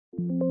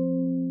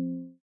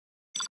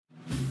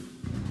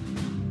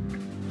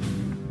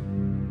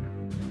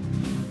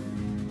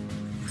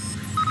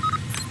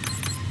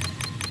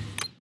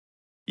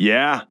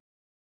Yeah?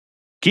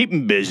 Keep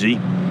 'em busy.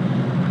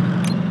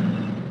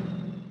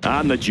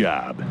 On the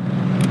job.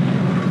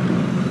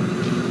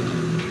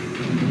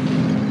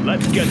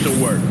 Let's get to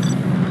work.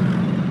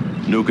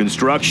 New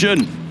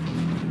construction.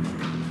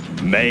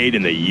 Made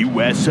in the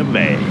US of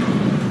A.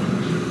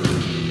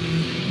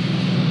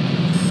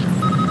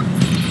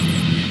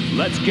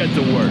 Let's get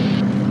to work.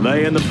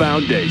 Laying the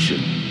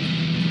foundation.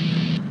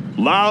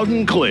 Loud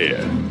and clear.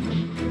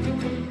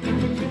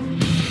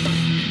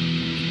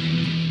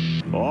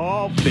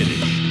 All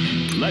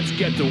finished. Let's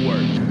get to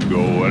work.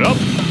 Going up.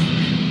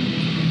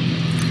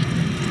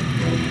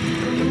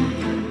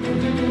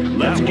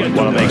 Let's get to work.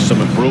 Want to make some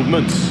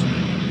improvements?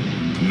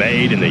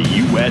 Made in the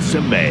US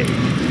of A.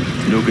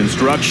 New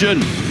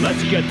construction.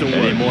 Let's get to work.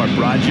 Any more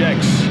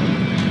projects?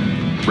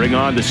 Bring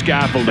on the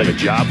scaffolding. Have a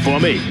job for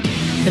me.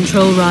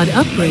 Control rod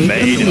upgrade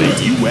Made complete.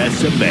 in the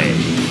US of A.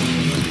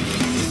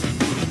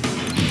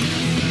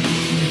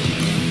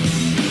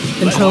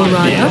 Control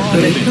rod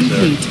upgrade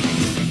complete.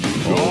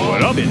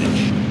 Going up.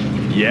 Finish.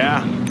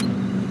 Yeah.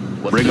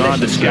 Bring on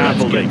the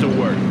scaffolding. Let's get to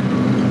work.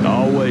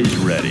 Always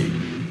ready.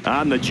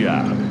 On the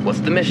job. What's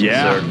the mission,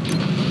 sir?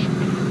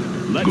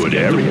 Let's Good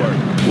get area. To work.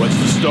 What's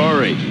the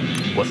story?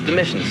 What's the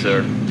mission,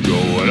 sir?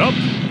 Going up.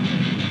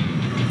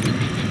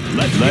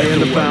 Let's lay in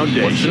the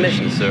foundation. What's the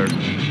mission, sir?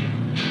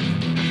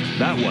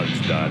 That one's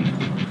done.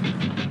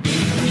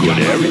 Good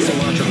area. Missile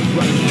launcher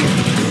right here.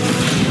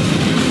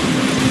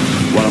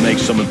 Want to make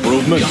some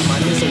improvements? Got my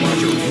missile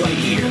launcher right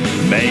here.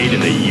 Made in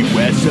the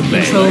US of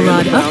A. Control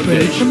rod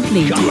upgrade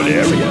complete. Got my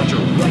missile launcher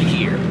right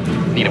here.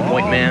 Need a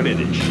point, man?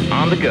 Finish.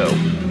 On the go.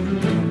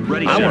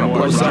 Ready. I want to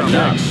blow something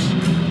up.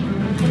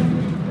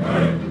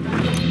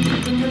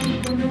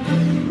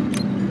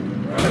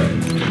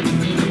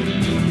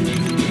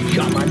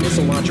 Got my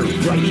missile launcher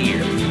right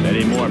here.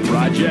 Any more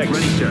projects?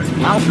 Ready, sir.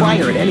 I'll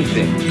fire at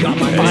anything. Got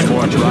my Any missile more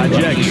launcher right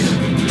projects?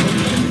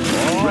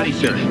 here. Ready,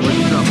 sir. What's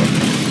the trouble?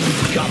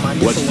 Got my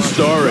What's missile the launcher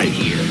story? right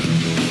here.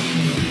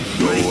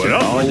 Going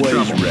up.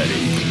 Always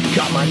ready.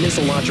 Got my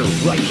missile launcher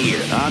right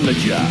here. On the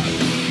job.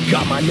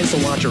 Got my missile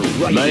launcher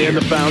right Lay here. in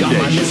the foundation.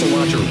 Got my missile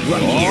launcher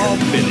right here. All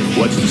finished.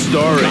 What's the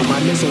story? Got my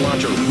missile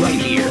launcher right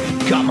here.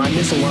 Got my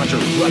missile launcher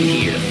right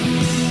here.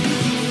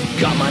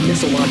 Got my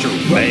missile launcher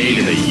right Made here.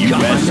 in the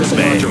Got my US missile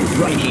of A. launcher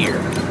right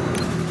here.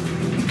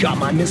 Got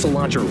my missile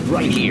launcher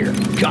right here.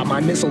 Got my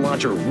missile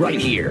launcher right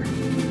here.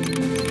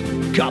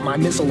 Got my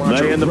missile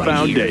launcher Lay in the right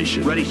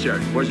foundation. Ready, sir.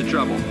 Where's the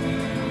trouble?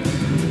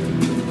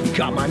 here.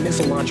 Got my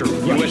missile launcher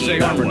right USA here.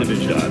 That Armor one's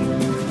Division.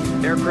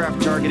 done.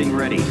 Aircraft targeting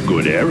ready.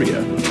 Good area.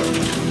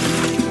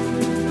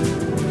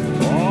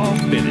 All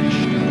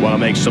finished. Want to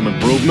make some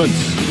improvements?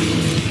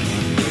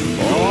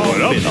 All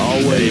finished.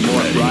 Always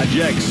more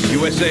projects.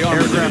 USA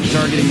Armor Aircraft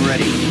Division. Targeting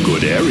ready.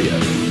 Good area.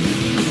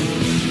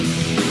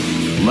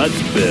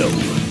 Let's build.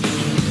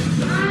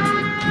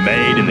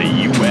 Made in the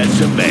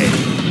US of A.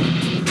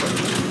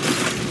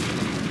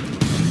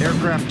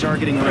 Aircraft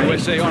targeting ready.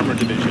 USA Armor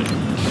Division.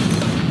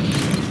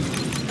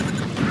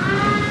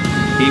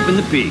 Keeping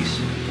the peace.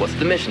 What's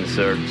the mission,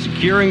 sir?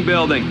 Securing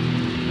building.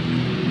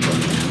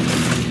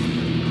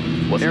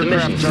 What's the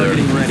Aircraft mission, sir?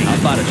 targeting ready. How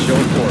about a show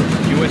of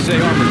force? USA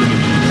Armor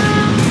Division.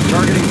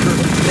 Targeting crew.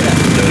 Yeah,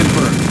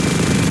 confirmed.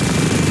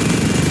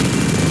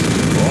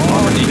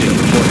 Armor detail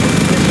reporting.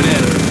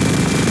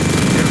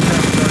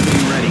 Aircraft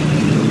targeting ready.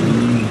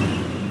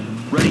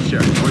 Ready,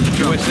 sir. Where's the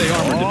trouble? USA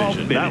Armor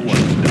Division. That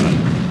one's done.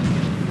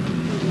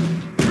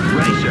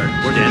 Ready, sir.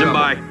 Where's the trouble?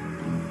 By.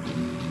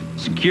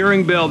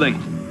 Securing building.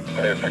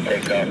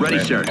 Ready,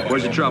 sir.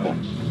 Where's the trouble?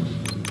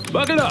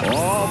 Bucket up.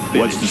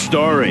 What's the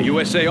story?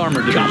 USA Armor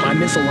Division. Got my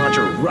missile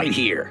launcher right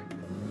here.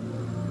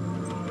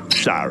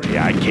 Sorry,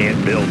 I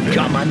can't build it.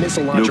 Got my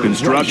missile launcher New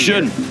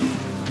construction. right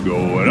here.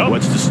 Going up.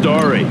 What's the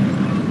story?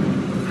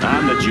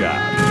 On the job.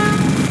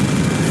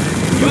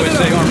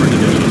 USA Armor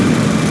Division.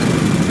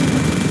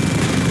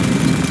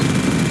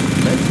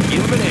 Let's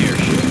give him an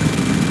airship.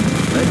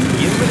 Let's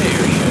give him an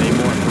airship. Any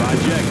more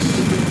projects?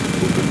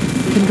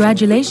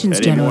 Congratulations,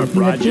 Any General. more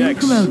You have been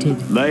projects?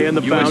 promoted. Lay in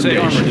the USA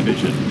foundation. Armor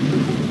Division.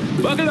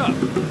 Bucket up.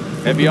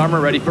 Heavy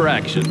armor ready for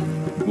action.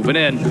 Moving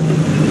in.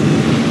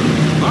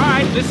 All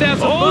right, let's have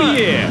some fun. Oh,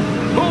 yeah.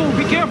 Oh,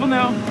 be careful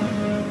now.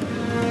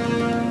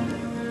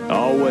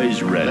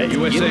 Always ready.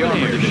 USA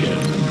Armor Division.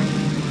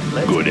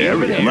 Good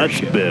area. Let's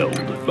build.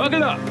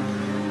 Bucket up.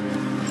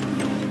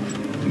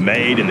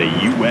 Made in the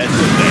US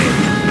of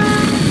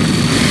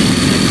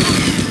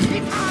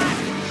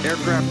A.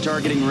 Aircraft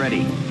targeting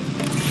ready.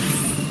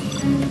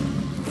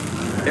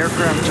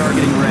 Aircraft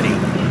targeting ready.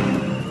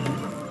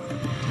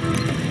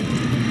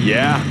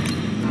 Yeah.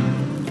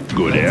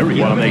 Good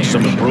area. Want to make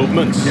some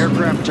improvements?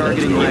 Aircraft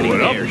targeting ready.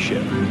 Going up.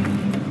 Airship.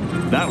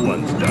 That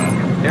one's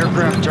done.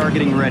 Aircraft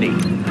targeting ready.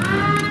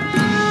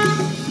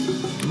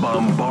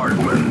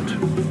 Bombardment.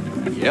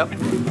 Yep.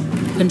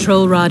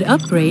 Control rod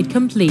upgrade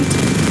complete.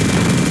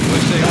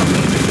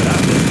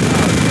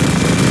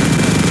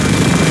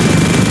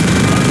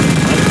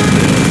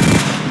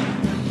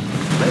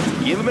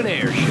 give him an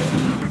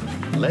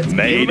airship. Let's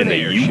Made give him in an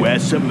the airship.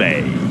 U.S. of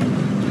A.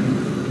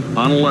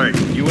 On alert.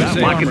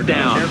 USA Lock armor it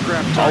down.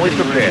 Aircraft Always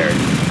targeting prepared.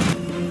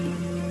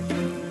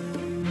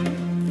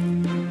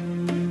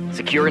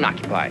 Secure and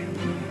occupy.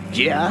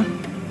 Yeah?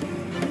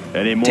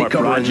 Any more Take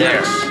cover in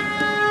there.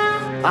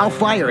 projects? I'll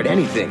fire at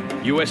anything.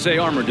 USA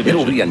Armor Division.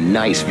 It'll be a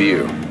nice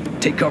view.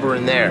 Take cover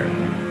in there.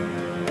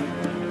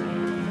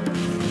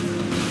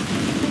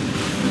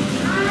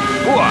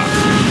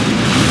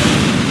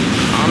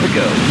 On the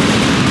go.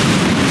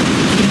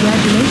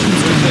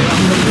 Congratulations, General.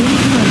 You have been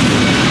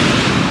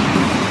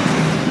promoted.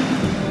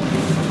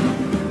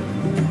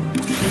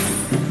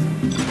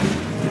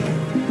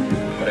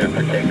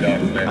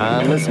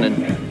 I'm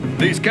listening.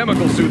 These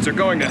chemical suits are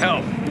going to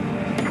help.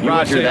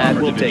 Roger USA that.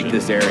 Armor We'll Division. take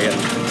this area.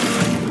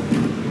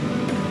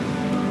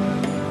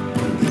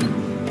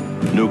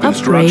 New Upgrade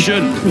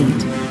construction?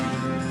 complete.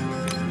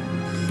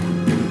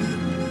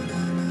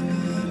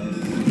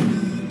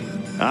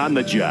 On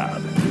the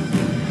job.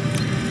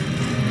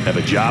 Have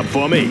a job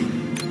for me?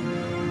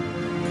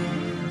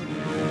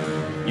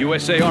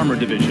 USA Armor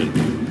Division.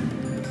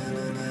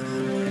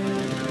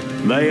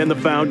 Laying the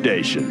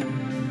foundation.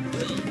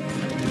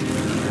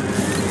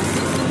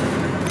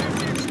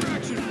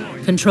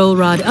 Control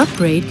rod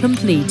upgrade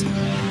complete.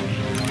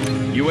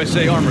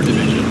 USA Armor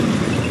Division.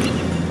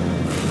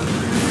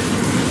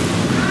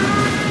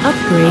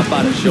 Upgrade How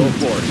about a show of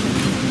complete. force?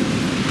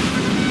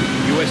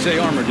 USA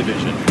Armor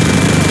Division.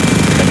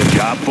 Have a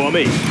job for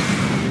me?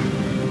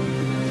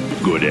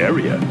 Good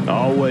area.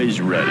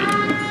 Always ready.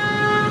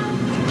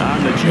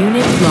 On the job.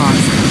 Unit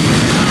lost.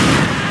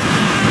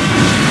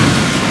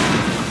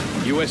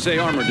 USA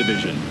Armor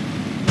Division.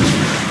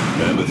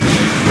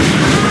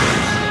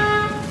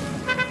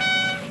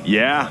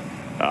 Yeah,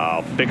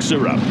 I'll fix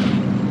her up.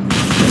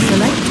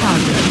 Select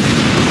target.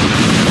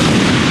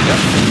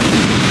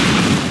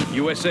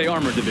 USA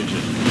Armor Division.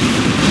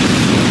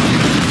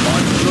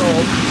 On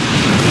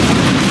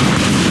patrol.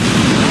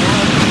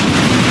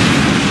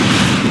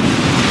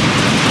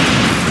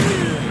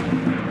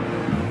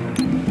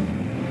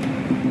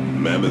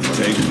 Mammoth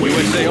tank waiting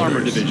USA Armor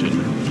orders. Division.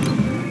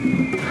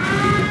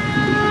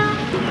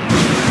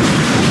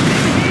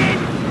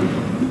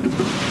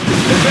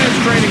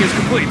 Advanced training is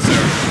complete,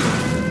 sir.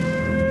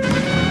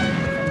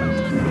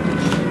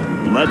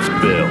 Let's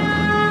build.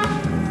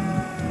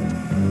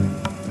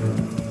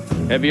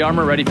 Heavy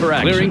armor ready for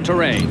action. Clearing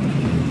terrain.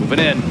 Moving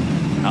in.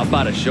 How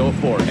about a show of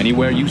force?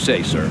 Anywhere you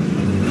say, sir.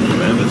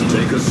 Mammoth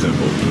tank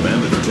assembled.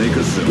 Mammoth tank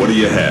assembled. What do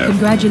you have?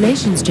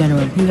 Congratulations,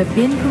 General. You have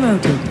been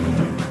promoted.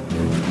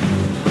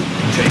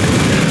 Take them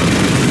down.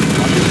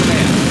 Under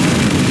command.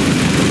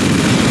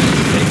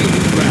 Taking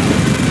new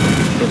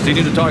ground.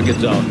 Proceeding to target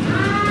zone.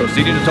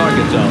 Proceeding to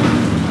target zone.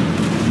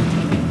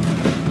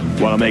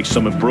 Want to make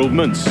some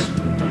improvements?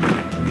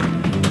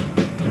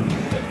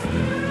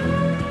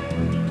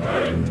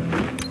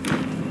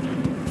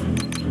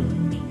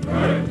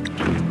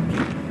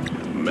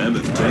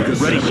 Mammoth tank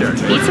assembled. Ready, sir.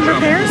 Tank Where's the trouble?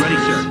 repairs? Ready,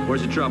 sir.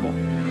 Where's the trouble?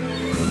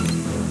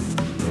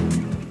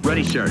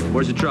 Ready, sir.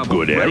 Where's the trouble?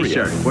 Good Ready, area.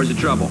 sir. Where's the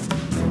trouble?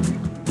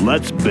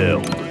 Let's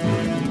build.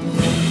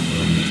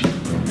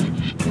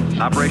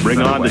 Operation Bring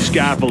on underway. the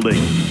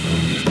scaffolding.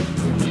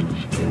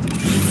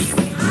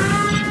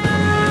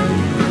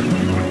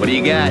 What do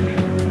you got?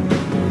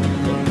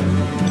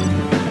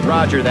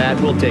 Roger that.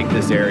 We'll take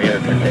this area.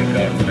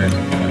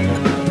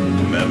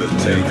 Mammoth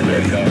tank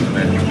ready.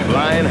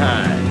 Flying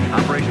high.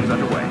 Operations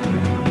underway.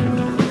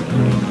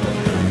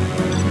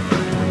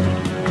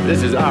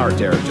 This is our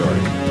territory.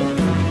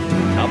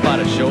 How about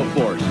a show of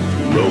force?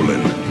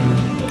 Rolling.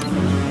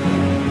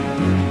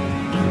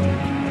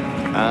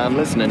 I'm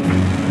listening.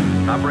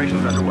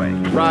 Operations underway.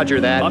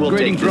 Roger that. We'll Upgrading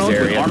take this drones with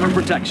area. armor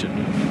protection.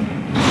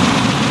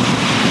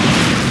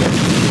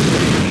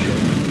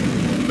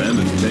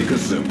 Mammoth tank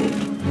assembled.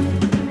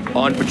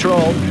 On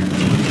patrol.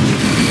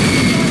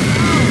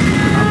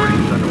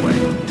 Operations underway.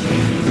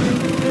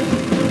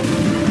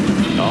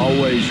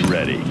 Always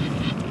ready.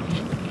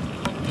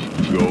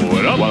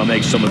 Going up. Want to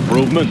make some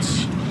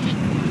improvements?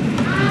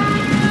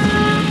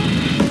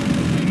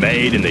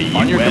 Made in the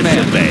On your U.S. command.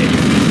 of A.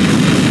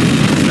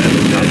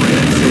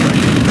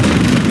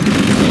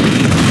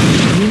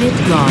 Unit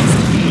lost.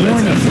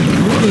 Warning.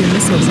 Nuclear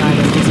missile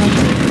silo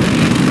detected.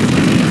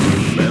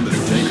 Mammoth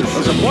tank The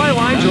assembled. supply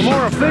lines are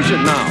more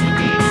efficient now.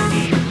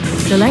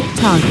 Select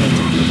target.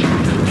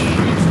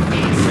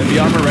 Heavy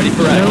armor ready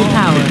for Low action.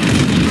 power.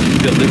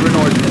 Delivering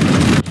ordnance.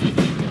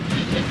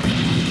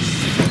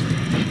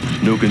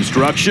 New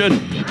construction.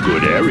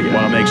 Good area.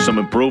 Want to make some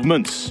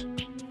improvements?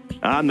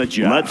 On the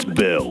job. Let's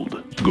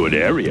build. Good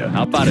area.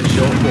 How about a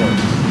show of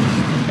force?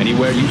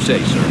 Anywhere you say,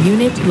 sir.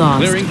 Unit lost.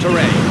 Clearing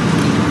terrain.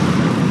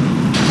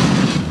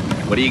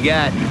 What do you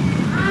got?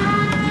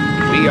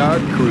 We are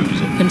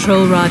cruising.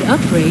 Control rod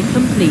upgrade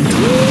complete.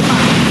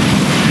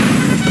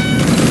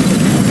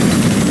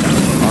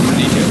 Armor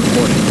detail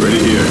reporting. Ready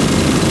here.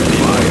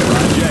 Fire.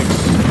 Projects.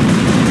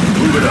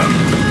 Move it up.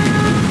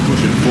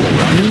 Pushing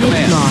forward. Unit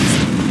command. lost.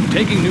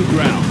 Taking new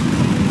ground.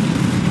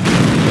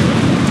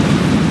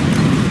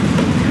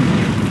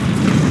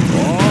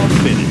 All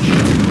finished.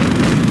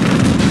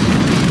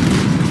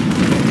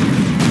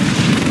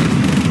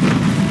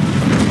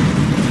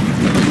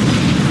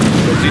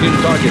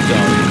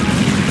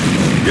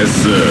 Yes,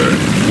 sir.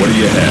 What do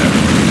you have?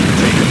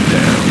 Take him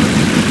down.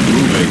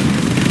 Moving.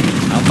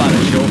 How about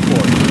a show of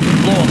force?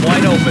 Blow him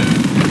wide open.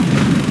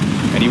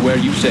 Anywhere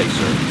you say,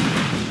 sir.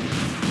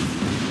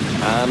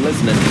 I'm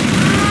listening.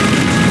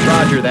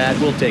 Roger that.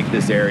 We'll take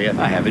this area.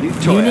 I have a new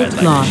toy. Unit I'd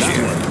like lost. to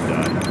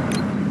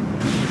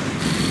share.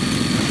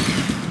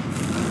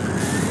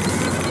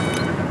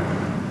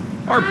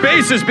 Our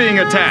base is being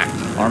attacked!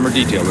 Armor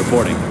detail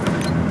reporting.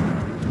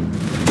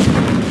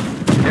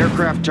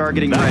 Aircraft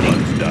targeting That ready.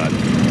 one's done.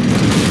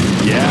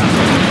 Yeah.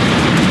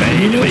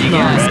 Made in the Unit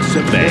lost. US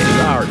of A. This is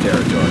our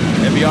territory.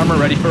 Heavy armor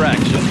ready for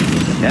action.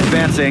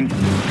 Advancing.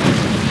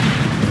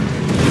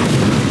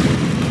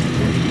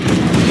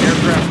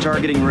 Aircraft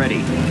targeting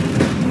ready.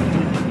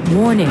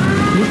 Warning.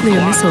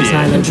 Nuclear missile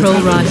silo control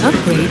rod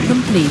upgrade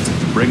complete.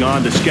 Bring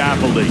on the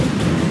scaffolding.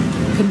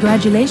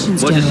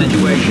 Congratulations, What's the General.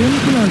 situation?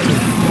 You've been promoted.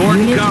 Port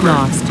Unit cover.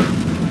 lost.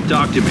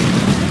 Talk to me.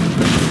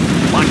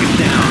 Lock it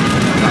down.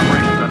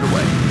 Operations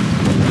underway.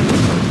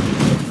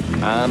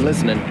 I'm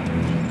listening.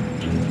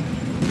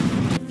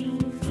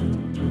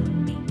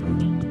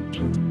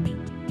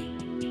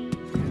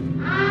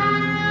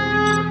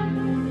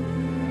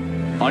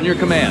 On your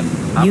command.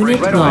 Unit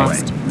right away.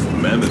 lost.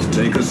 Mammoth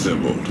tank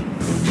assembled.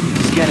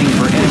 Scanning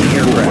for enemy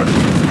Forward.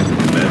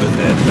 aircraft. Mammoth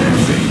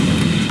advancing.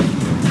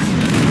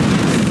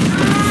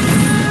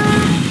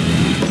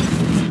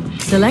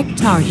 Select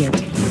target.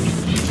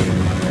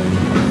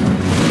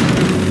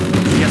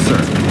 Yes,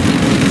 sir.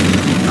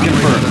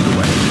 Confirmed.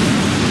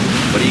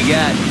 What do you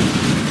got?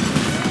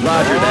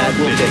 Roger that.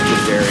 We'll take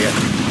this area.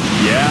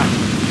 Yeah.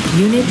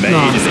 Unit Made in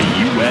lost. the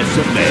US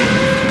of A.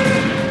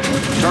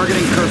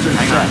 Targeting cursor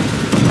set.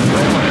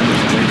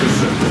 Mammoth tank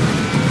assembled.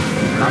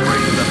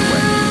 Operations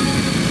underway.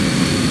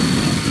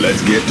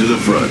 Let's get to the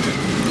front.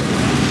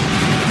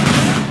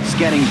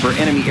 Scanning for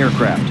enemy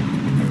aircraft.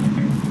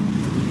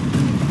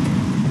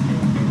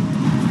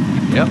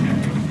 Yep.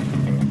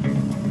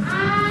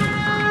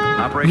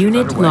 Operations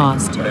Unit underway.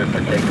 lost.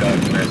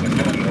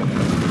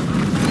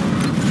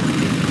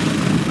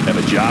 Have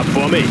a job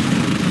for me?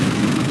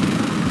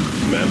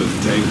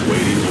 Mammoth tank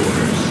waiting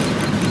orders.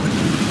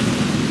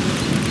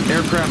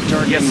 Aircraft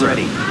targeting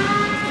ready.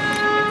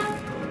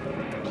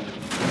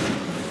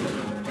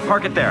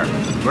 Park it there.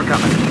 We're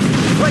coming.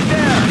 Right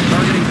there!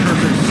 Targeting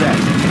cursor set.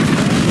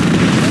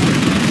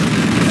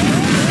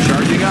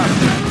 Charging up.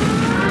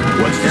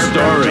 What's the Aircraft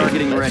story?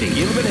 targeting ready.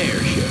 Give him an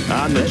airship.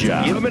 On the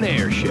job. Give him an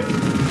airship.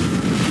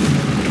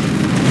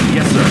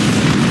 Yes, sir.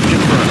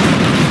 Confirmed.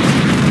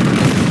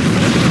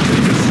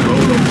 Take a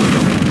stroll over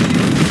them.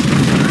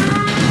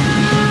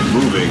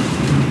 Moving.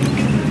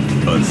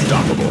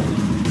 Unstoppable.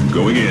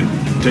 Going in.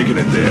 Taking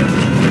it there.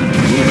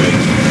 Moving.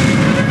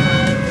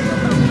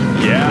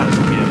 Yeah.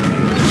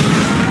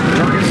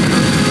 Targeting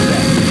cursor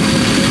set.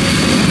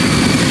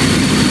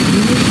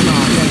 Unit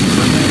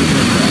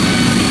lost.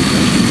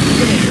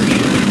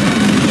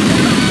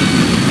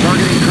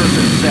 Targeting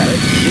cursor set.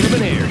 Give him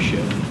an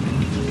airship.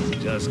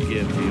 Just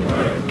give the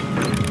order.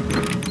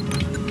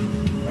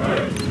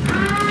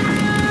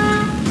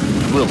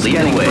 We'll lead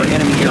the way. For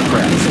enemy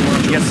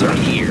aircraft. Yes, sir.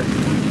 Here.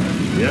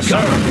 Yes, sir.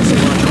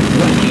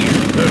 Right here.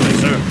 Certainly,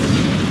 sir.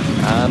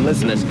 I'm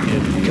listening.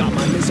 Got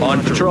my missile On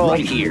launcher patrol.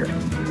 right here.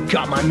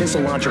 Got my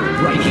missile launcher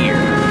right here.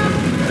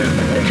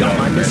 Got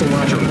my missile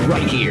launcher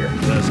right here.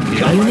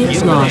 Got my Unit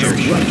missile lost.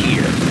 launcher right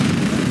here.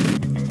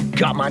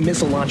 Got my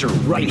missile launcher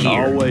right here.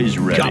 Always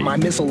ready. Got my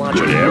missile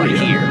launcher Good right area.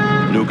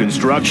 here. New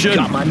construction.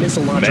 Got my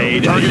missile launcher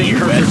Made in right the here.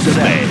 US of A.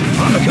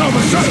 Got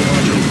my missile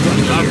launcher right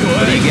here.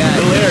 What do you got?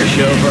 Little air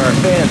show for our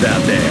fans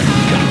out there.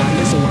 Got my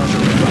missile launcher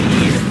right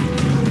here.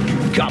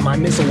 Got my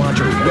missile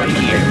launcher right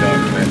here.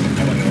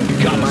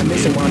 Got my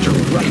missile launcher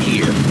right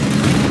here.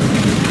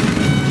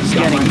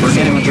 Scanning for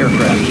enemy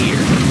aircraft. Here.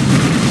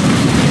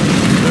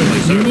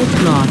 Unit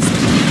lost.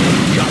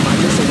 Got my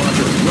missile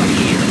launcher right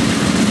here.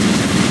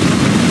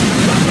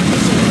 Got my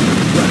missile launcher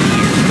right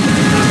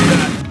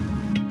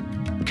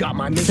here. Got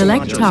my missile Select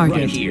launcher target.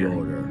 right here.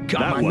 Got That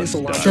my one's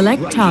missile done. launcher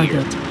Select right target.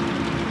 here.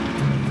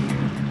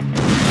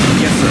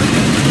 Yes, sir.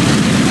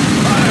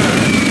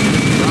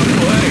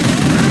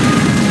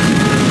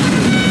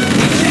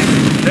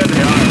 There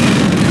they are.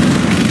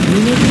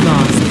 Unit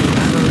lost.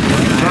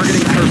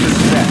 Targeting cursor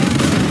set.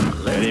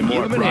 Any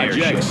more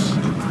projects?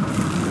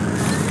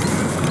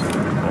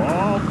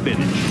 All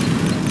finished.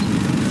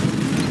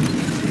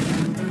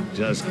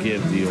 Just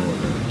give the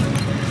order.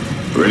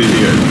 Ready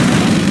here.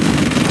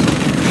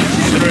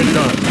 Consider it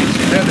done.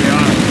 There they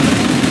are.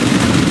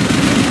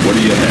 What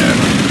do you have?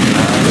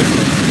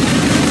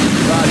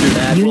 Roger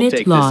that. We'll Unit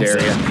take lost. this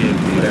area.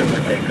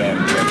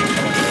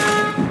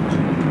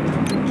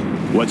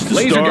 What's the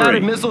Laser story?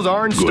 guided missiles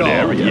are installed. Good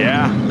area.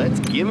 Yeah. Let's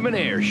give him an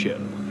airship.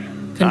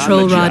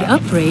 Control On the rod job.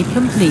 upgrade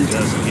complete.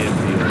 Just give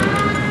the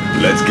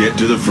order. Let's get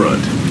to the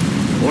front.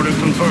 Order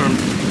confirmed.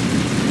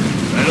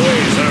 Right away,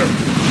 sir.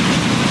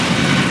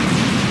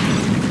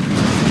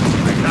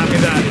 I copy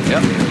that.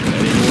 Yep.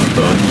 Any more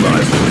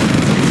Unrivaled.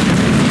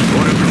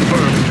 order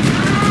confirmed.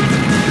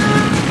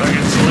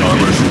 Target selected.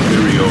 Armor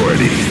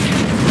superiority.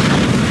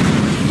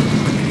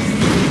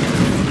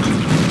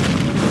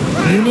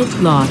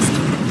 lost.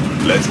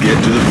 Let's get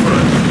to the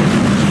front.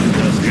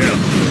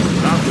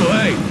 Out the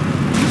way.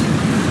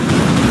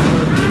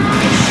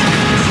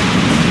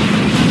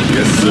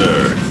 Yes,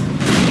 sir.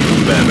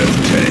 Mammoth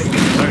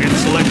tank. Target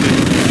selected.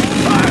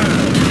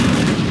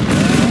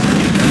 Fire.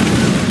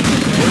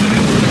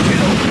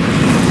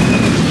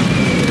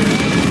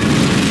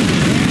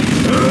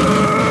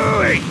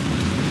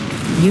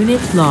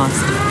 Unit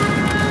lost.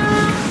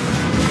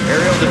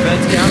 Aerial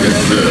defense counter.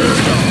 Yes,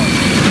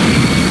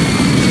 sir.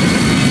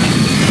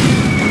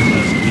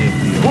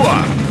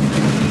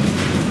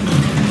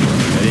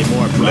 Any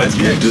more projects? Let's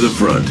get to the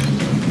front.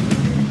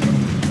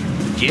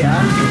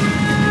 Yeah.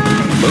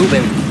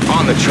 Moving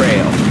on the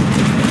trail.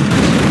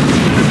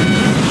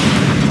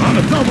 On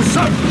the double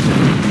circle.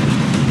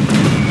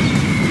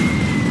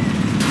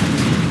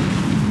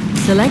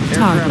 Select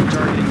target.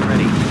 Targeting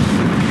ready.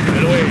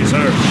 Get away,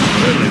 sir.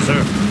 Ready,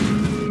 sir.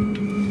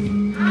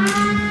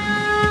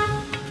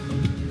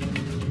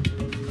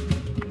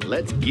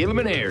 Let's give him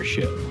an air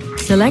show.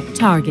 Select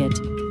target.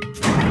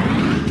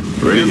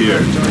 Right here.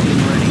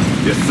 Targeting ready.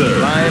 Yes, sir.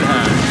 Flying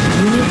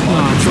high. Unit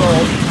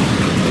lost.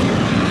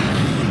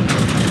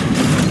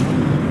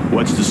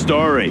 What's the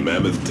story?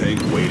 Mammoth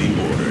tank waiting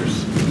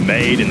orders.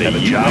 Made in the Have a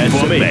job US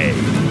for of me. A.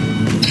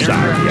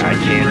 Sorry, I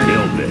can't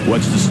build it.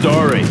 What's the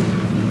story?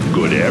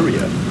 Good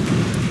area.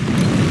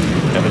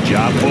 Have a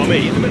job for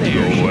me?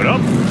 Going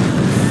up.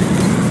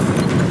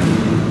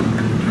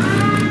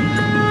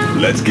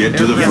 Let's get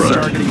to the front.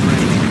 Targeting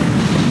ready.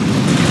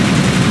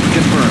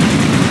 Confirmed.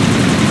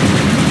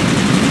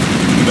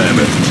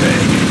 Mammoth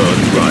tank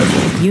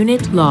unrivaled.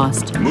 Unit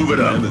lost. Move it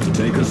up. Mammoth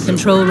tank assembled.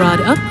 Control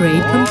rod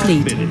upgrade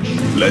complete. Finish.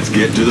 Let's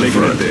get to the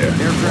front there.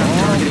 Aircraft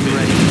targeting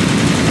ready.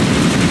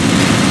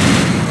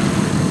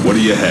 What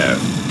do you have?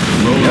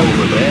 Roll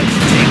over them.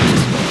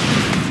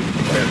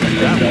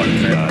 That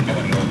one's done.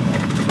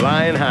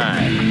 Flying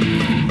high.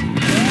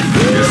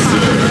 Yes,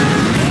 sir.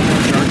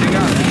 Charging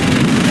up.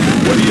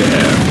 What do you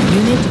have?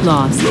 Unit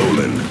lost.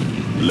 Rolling.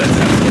 Let's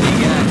have What do you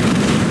got?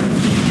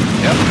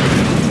 Yep.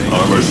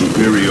 armor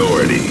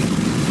superiority.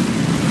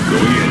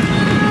 Going in.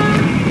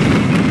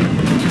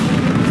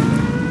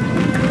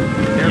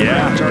 Aircraft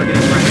Yeah.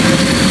 targeting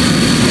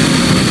ready.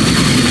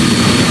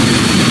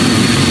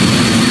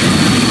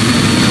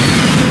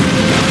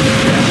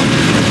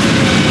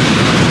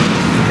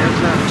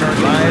 Aircraft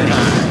targeting ready.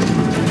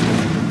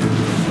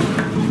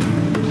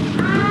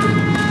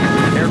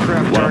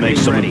 Aircraft Want to make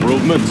targeting some ready.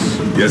 improvements?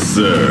 Yes,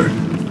 sir.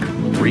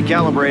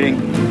 Recalibrating.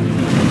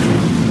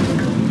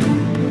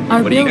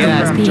 Our What do you building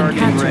is got? being Targeting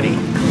captured. ready.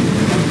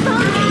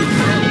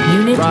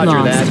 Unit Roger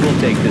lost. that. We'll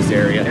take this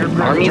area.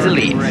 Aircraft Army's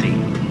targeting elite. ready.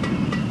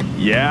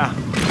 Yeah.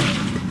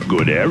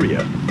 Good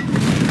area.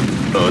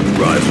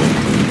 Unrivaled.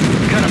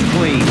 Cut 'em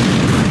clean.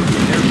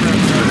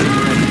 Aircraft targeting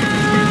ready.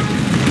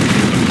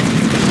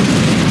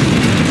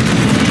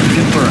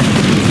 Confirmed.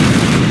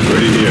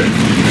 Ready here.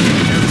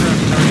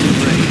 Aircraft targeting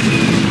ready.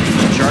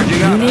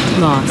 Charging up. Unit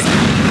lost.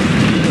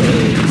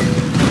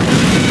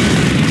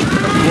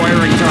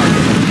 Acquiring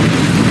target.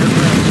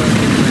 Aircraft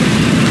targeting ready.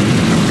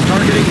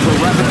 Targeting for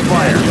rapid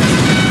fire.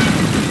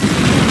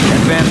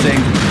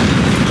 Advancing.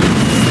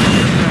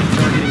 Aircraft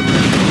targeting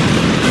ready.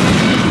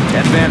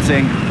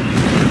 Advancing.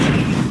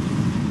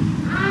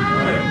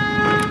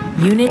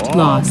 Unit All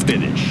lost.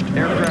 finished.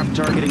 Aircraft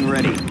targeting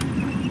ready.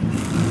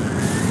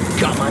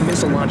 Got my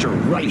missile launcher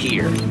right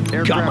here.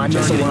 Got my Aircraft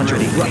missile targeting launcher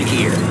ready. right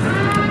here.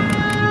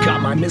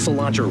 Got my missile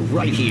launcher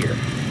right here.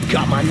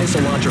 Got my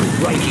missile launcher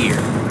right here.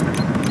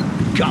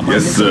 Got my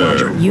Yes, missile sir.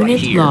 launcher right Unit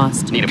here.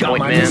 lost. Need a Got point,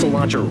 my man? missile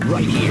launcher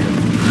right here.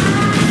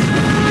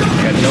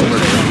 Heading over.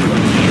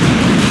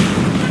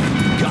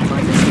 Got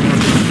my missile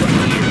launcher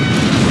right here.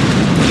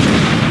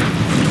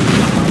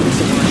 Got my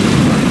missile launcher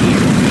right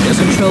here.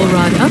 Control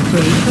rod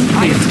upgrade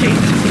I complete.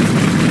 escaped.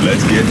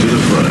 Let's get to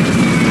the front.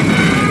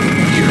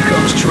 Here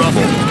comes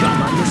trouble. Got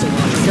my missile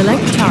launcher.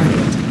 Select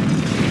target.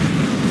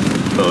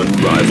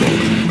 Unrivaled.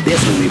 This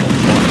will leave a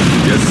mark.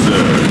 Yes,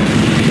 sir.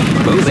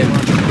 Moving.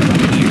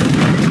 Right here.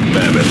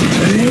 Mammoth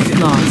tank. Unit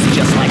lost.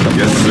 Just like the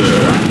Yes, 4th of sir.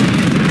 July.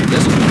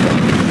 This will be fun.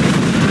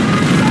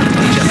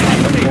 Just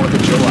like the 4th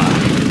of July.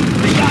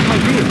 They got my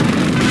vehicle.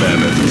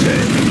 Mammoth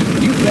tank.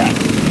 You bet.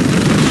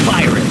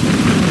 Fire it.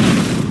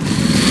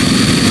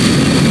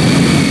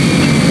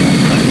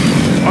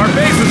 Our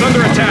base is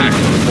under attack.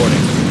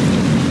 Reporting.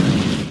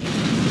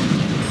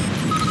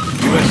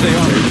 USA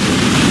Army.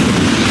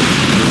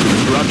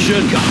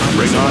 Construction.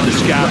 Bring on the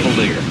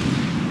scaffolding.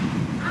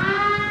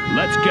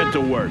 Let's get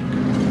to work.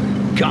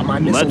 Got my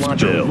missile Let's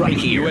launcher build. right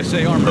here.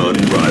 USA Army.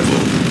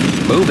 Unrivaled.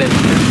 Moving.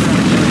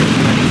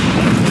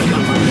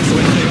 Got my missile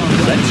launcher.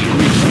 Let's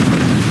grease them.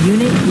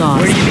 Unit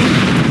lost. Where do you need?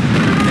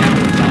 Now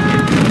we're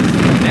talking.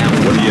 Now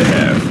What we're do you talking.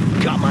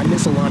 have? Got my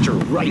missile launcher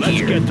right Let's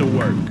here. get to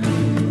work.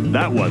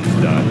 That one's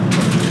done.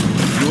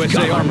 Got USA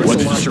my Army. missile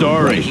What's the launcher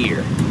story? right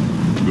here.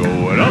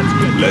 Going up.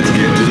 Let's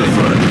get to the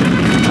front.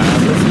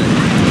 I'm listening.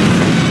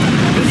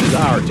 This is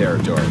our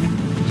territory.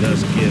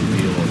 Just give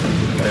me order.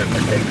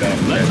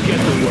 Let's get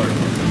to work.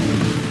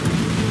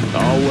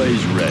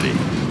 Always ready.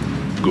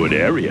 Good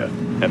area.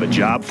 Have a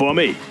job for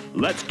me?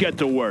 Let's get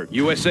to work.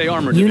 USA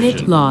Armor Unit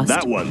Division. lost.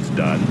 That one's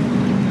done.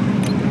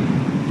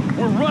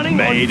 We're running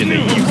Made in on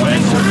the fumes.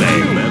 U.S. of A.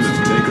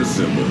 Mammoth take a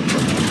symbol.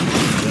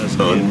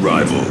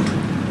 Unrivaled.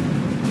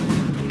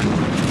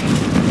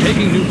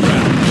 Taking new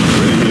ground.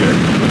 Ready here.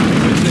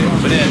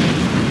 Moving in.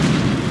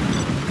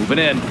 Moving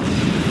in.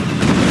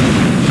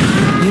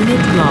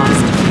 Unit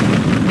lost.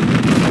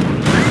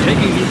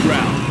 Taking new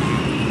ground.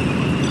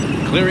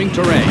 Clearing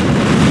terrain.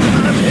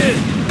 I'm hit.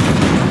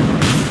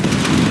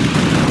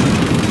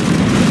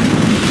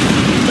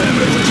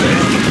 Mammoth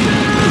tank.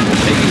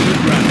 Taking new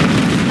ground.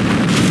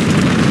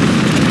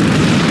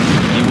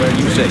 Anywhere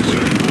you say,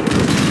 sir.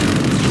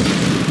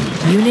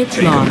 Unit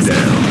Take 'em lost.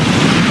 down.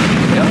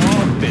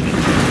 All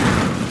finished.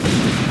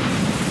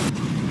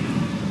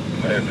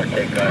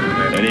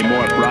 Any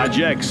more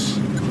projects?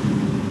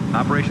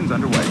 Operations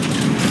underway.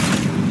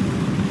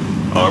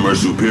 Armor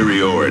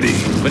superiority.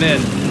 Moving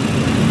in.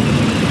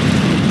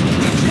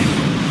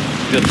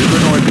 Still to the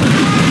northwest.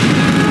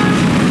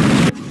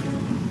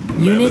 Unit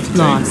Mammoth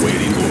lost. tank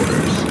waiting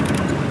orders.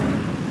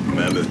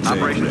 Mammoth tank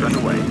Operations ready.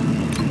 underway.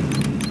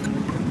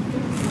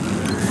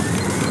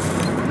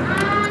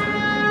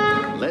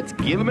 Let's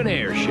give him an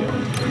air show.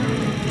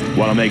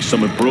 Want to make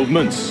some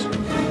improvements?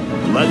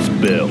 Let's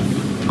build.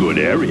 Good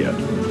area.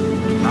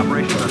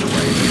 Operations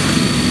underway.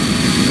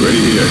 Ready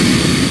here.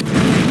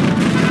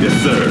 Yes,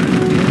 sir.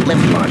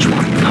 Let's launch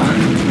one.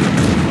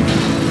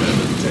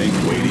 Mammoth tank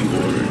waiting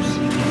orders.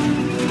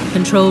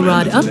 Control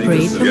rod Mammoth tank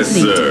upgrade is- complete. Yes,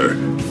 sir.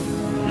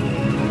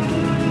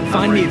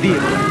 Find me a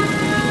vehicle.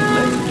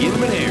 Let's give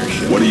him an air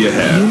show. What do you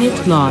have?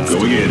 Unit lost.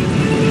 Going in.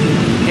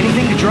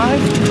 Anything to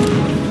drive?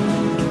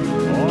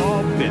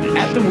 All finished.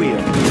 At the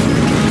wheel.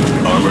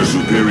 Armor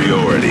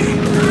superiority.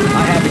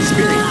 I have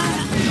experience.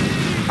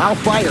 I'll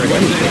fire at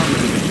anything.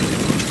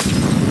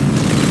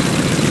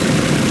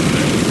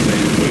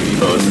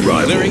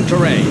 Unrivaled. Clearing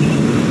terrain.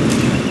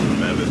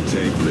 Mammoth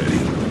tank ready.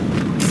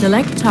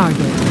 Select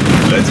target.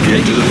 Let's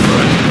get to the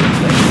front.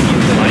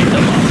 Light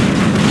them up.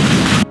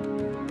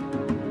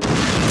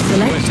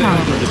 Select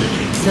target.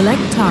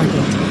 Select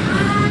target.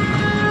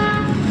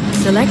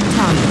 Select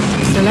target.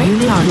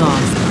 Select target.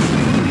 Lost.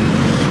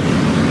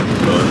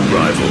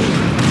 Unrivaled.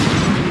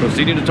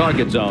 Proceeding to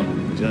target zone.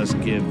 Just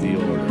give the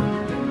order.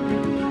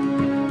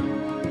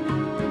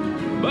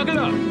 Bucket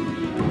up.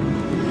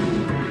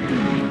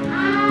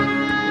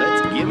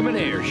 Let's give him an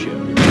air show.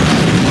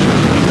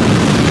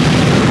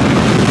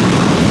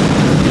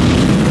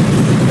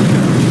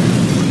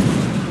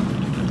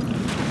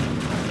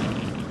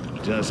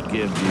 Just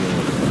give the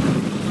order.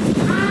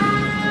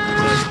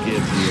 Just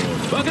give the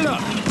order. Bucket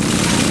up.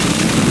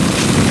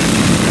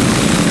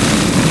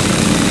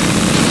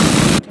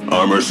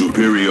 Armor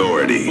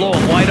superiority. Blow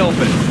 'em wide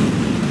open.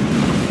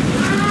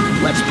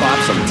 Let's pop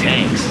some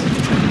tanks.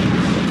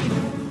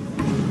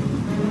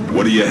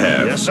 What do you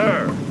have? Yes,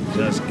 sir.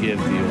 Just give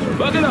the order.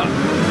 Bucket up.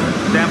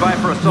 Stand by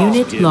for assault.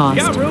 Unit Got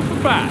lost. room for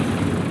 5.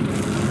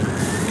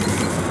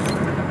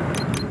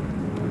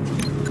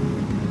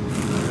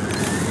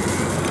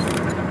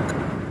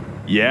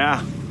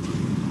 Yeah?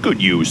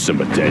 Could use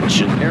some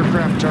attention.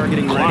 Aircraft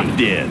targeting ready.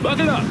 Locked in.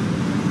 Bucket up.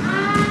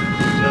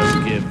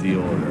 Just give the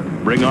order.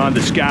 Bring on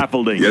the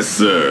scaffolding. Yes,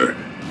 sir.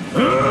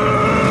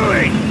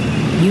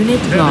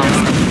 Unit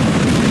lost.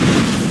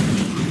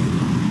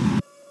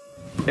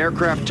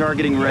 Aircraft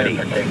targeting ready.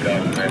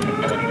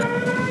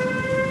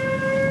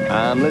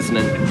 I'm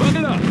listening.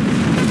 Bucket up.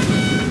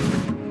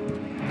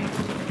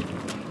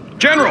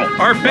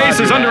 General, our base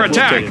is under We'll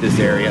attack. take this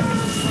area.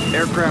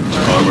 Aircraft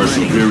targeting Armor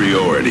ready.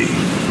 superiority.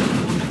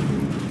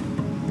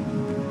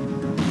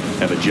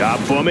 Have a job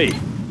for me?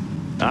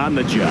 On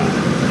the job.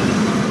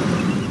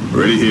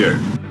 Ready here.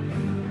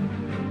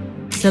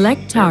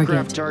 Select Aircraft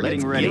target. targeting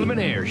Let's ready. give him an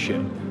air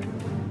show.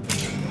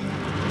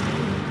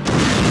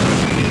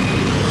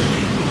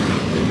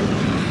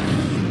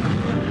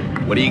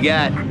 What do you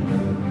got?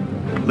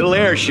 Little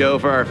air show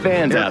for our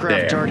fans out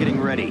Aircraft there.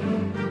 targeting ready.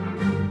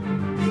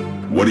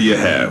 What do you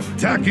have?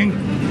 Attacking.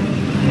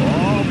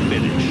 All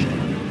finished.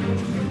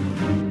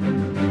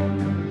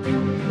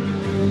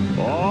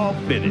 All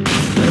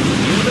finished. Let's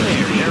give him an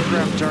air show.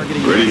 Aircraft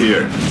targeting Ready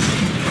here.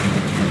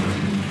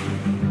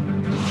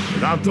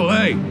 Without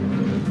delay.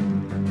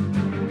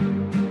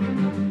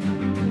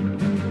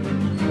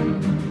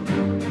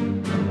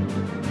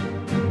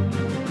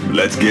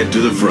 Let's get to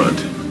the front.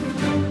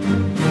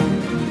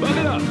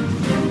 Bucket up.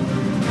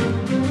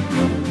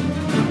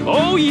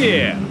 Oh,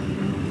 yeah.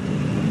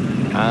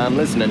 I'm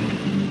listening.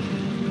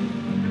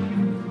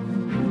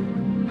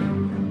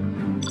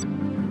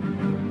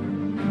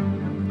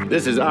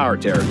 This is our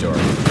territory.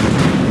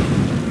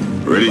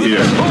 Ready here.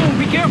 Oh,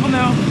 be careful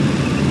now.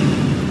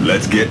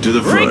 Let's get to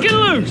the front. Break it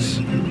loose.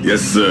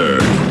 Yes, sir.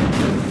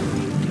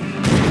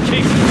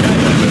 Keep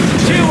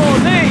two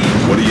on me.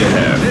 What do you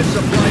have? This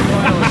supply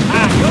pile is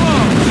come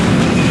on.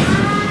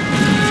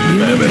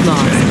 Unit Mammoth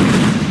lost. tank.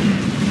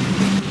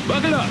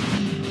 Bucket up.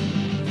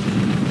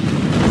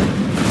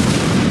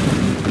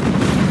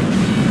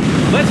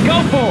 Let's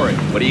go for it.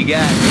 What do you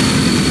got?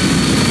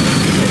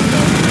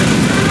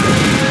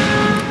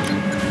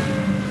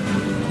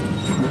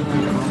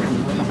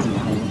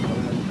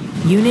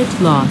 Unit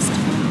lost.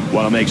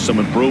 Want to make some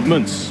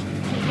improvements?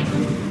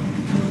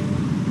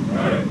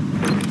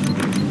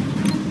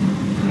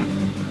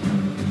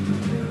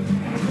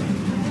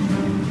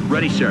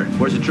 Ready, sir.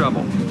 Where's the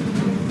trouble?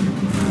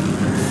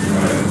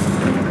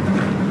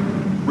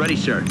 Ready,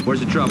 sir. Where's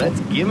the trouble? Let's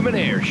give him an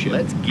air show.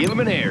 Let's give him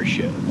an air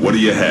show. What do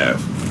you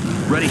have?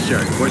 Ready, sir.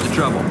 Where's the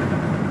trouble?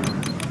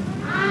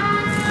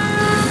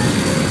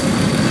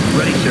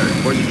 Ready, sir.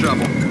 Where's the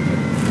trouble?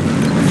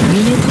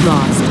 Unit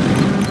lost.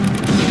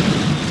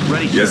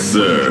 Ready, sir. Yes,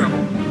 sir.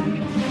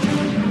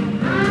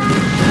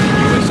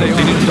 USA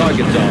Armored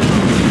target zone.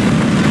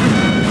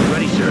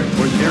 Ready, sir.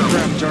 Where's the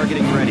Aircraft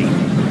targeting ready.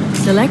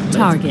 Select Give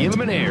target.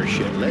 him an air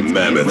show. Let's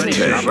Mammoth Ready,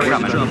 sir. tank.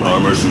 Where's the trouble?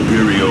 Armor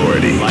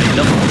superiority. Light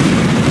them.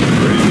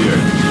 Right here.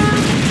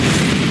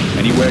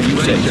 Anywhere you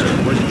Ready, say, sir.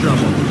 sir. Where's the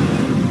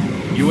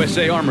trouble?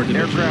 USA Armored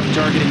Division. Aircraft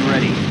targeting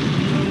ready.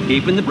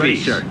 Keeping the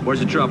peace, sir. Where's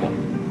the trouble?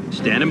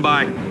 Standing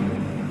by.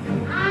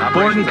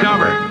 Port and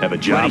cover. Have a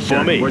job Ready, for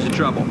sir. me. Where's the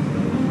trouble?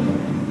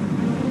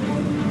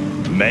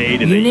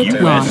 Made in the Unit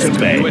US lost.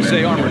 of A.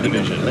 USA Armored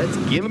Division. Let's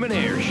give him an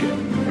air show.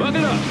 Look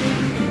it up.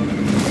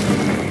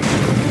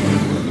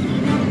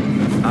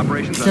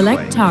 Operations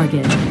Select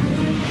target.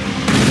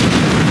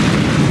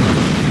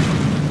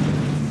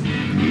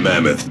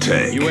 Mammoth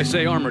tank.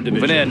 USA Armored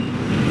Division. Moving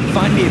in.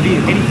 Find me a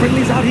vehicle. Any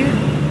friendlies out here?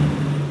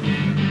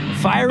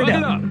 Fire it Look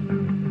it up.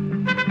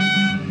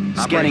 up.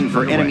 Scanning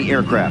for enemy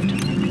aircraft.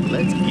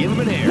 Let's give him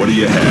an air What do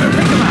you have?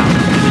 Check them out.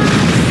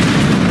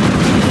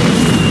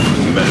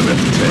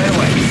 Mammoth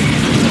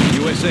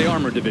tank. USA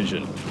Armored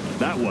Division.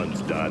 That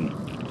one's done.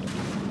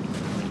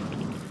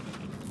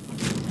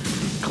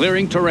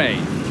 Clearing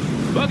terrain.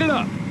 Look it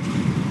up.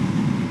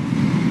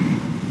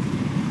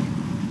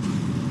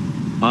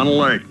 On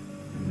alert.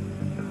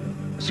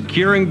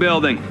 Securing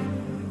building.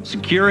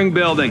 Securing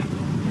building.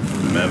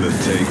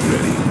 Mammoth tank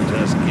ready.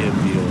 Just give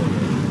the order.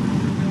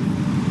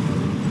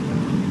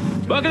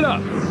 Look it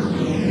up.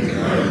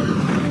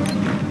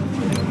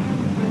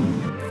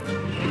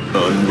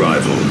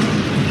 Unrivaled.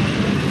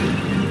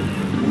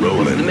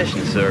 Rolling.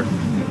 mission, sir?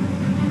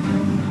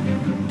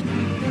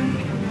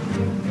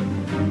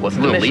 What's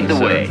the mission, lead the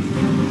way.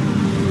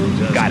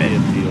 Just Got it.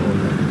 give the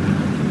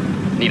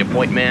order. Need a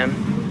point man?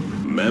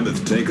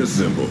 Mammoth tank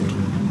assembled.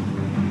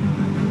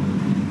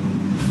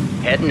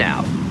 Heading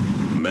out.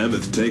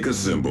 Mammoth tank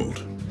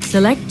assembled.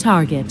 Select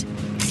target.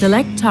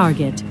 Select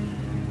target.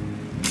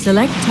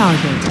 Select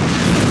target.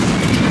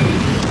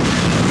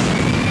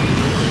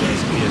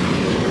 Just give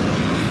the order.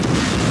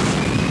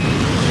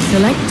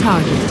 Select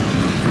target.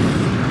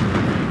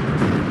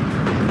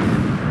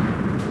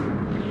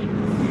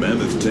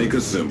 Mammoth tank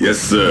assembled. Yes,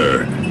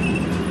 sir.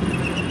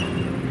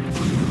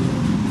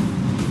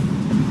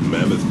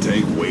 Mammoth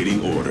tank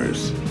waiting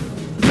orders.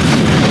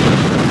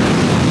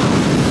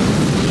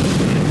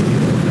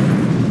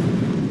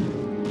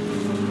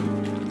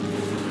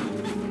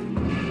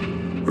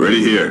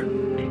 Ready here.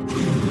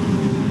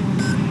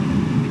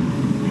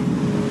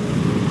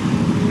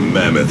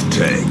 Mammoth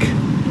tank.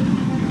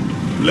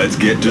 Let's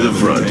get to the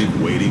front.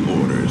 Tank waiting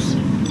orders.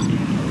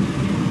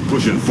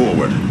 Pushing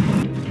forward.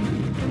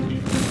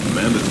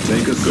 Mammoth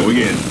tank is going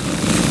in.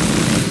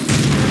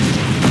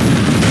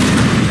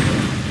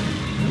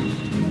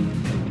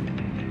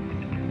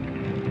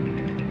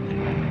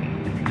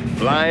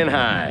 Flying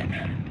high.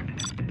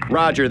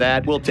 Roger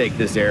that. We'll take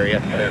this area.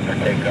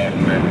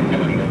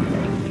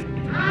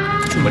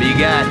 What do you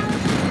got?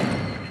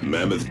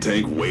 Mammoth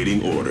tank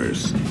waiting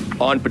orders.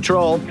 On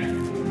patrol.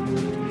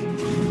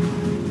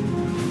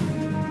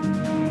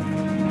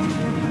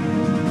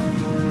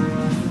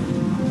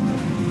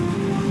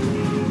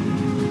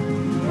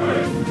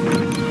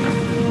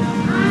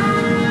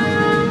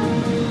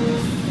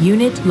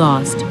 Unit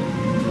lost.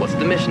 What's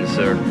the mission,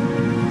 sir?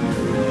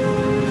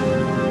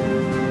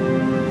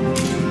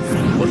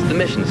 What's the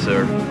mission,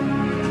 sir?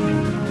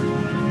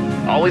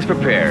 Always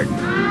prepared.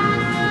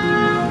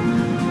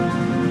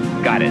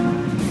 Got it.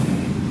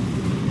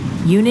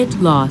 Unit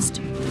lost.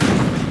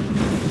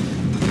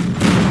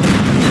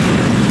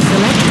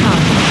 Select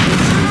target.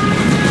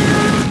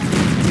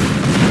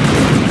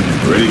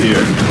 Ready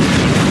here.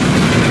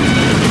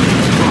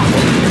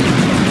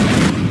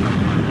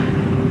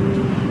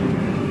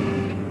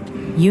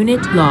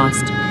 Unit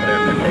lost.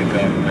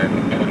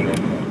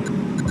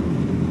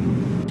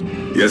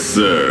 Yes,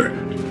 sir.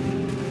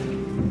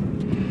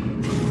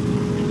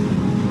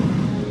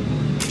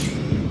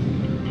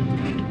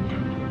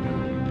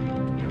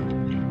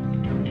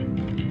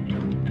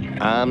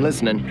 I'm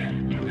listening.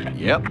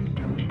 Yep.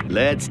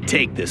 Let's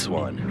take this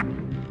one.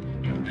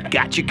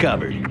 Got you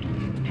covered.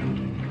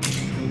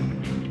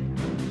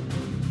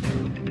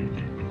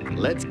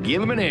 Let's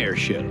give him an air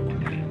show.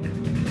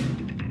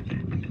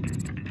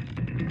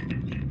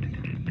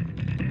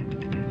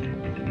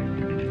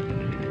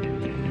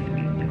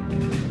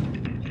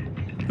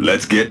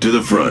 Let's get to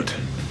the front.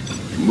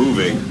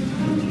 Moving.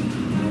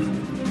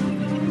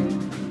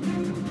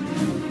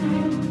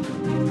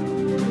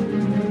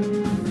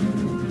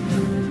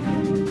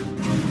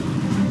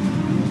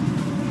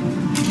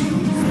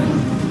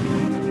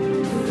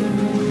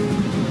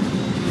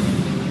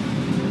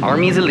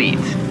 Army's elite.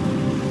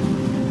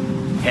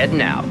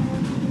 Heading out.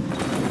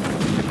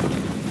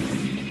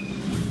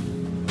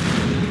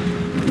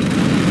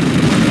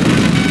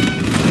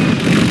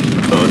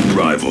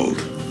 Unrivaled.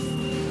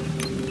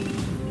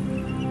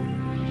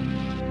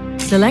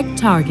 Select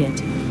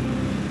target.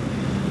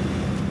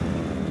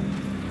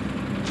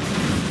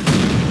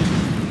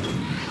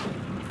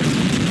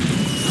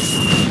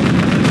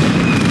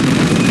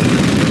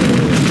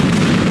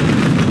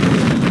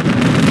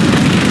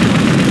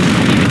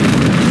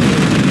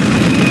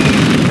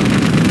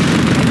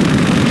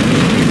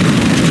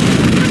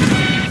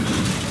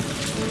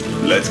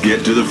 Let's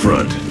get to the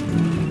front.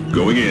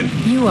 Going in.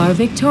 You are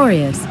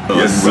victorious.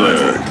 Yes,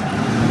 sir.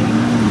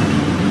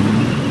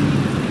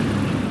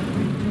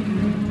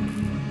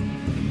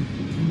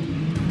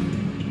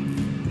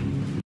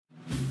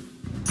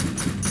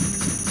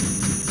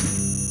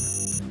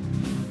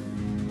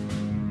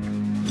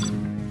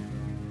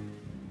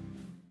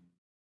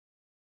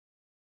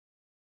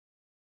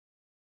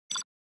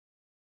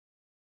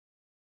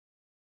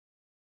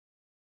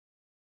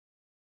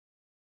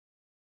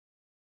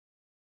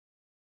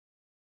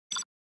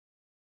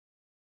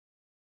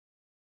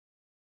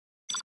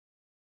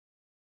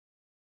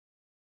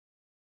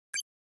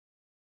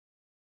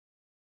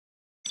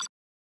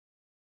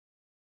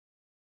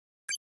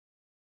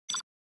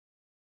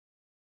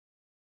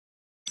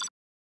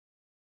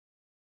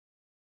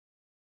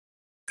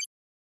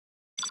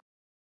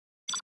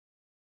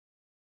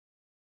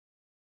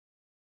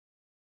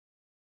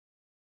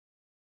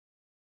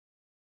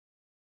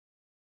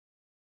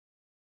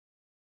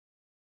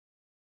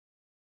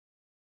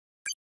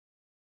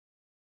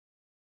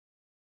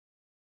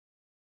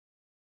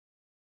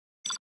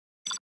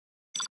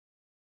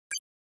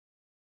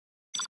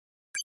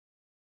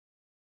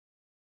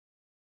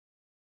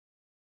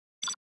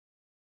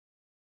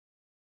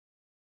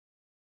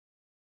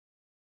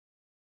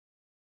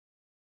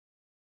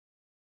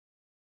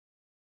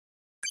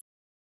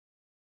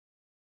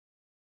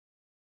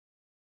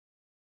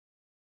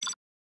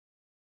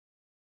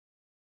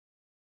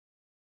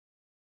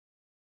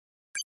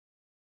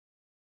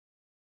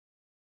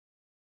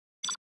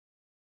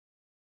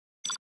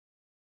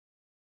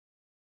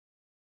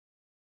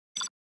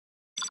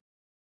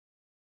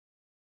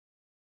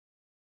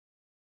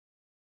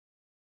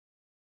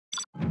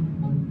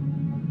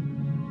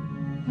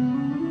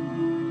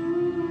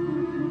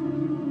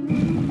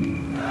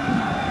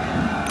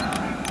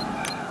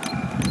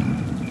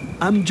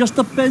 I'm just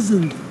a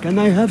peasant. Can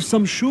I have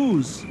some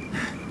shoes?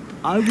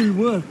 I will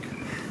work.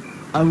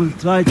 I will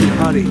try to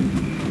hurry.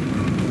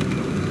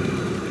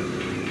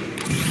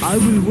 I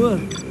will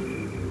work.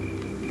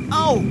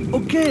 Oh,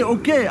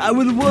 okay, I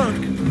will work.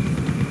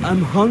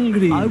 I'm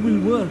hungry. I will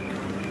work.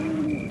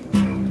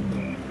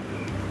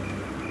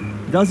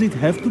 Does it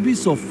have to be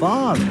so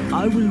far?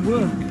 I will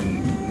work.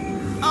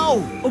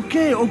 Oh,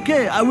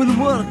 okay, I will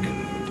work.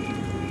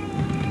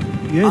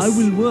 Yes. I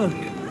will work.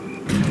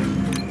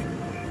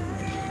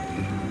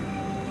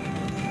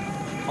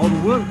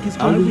 Our work is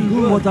I will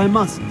do what I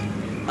must.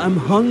 I'm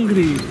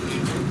hungry.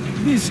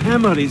 This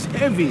hammer is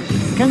heavy.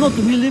 Cannot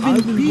we live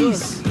in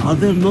peace? Are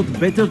there not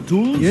better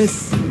tools?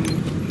 Yes.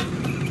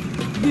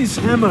 This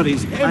hammer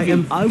is heavy.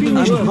 I'm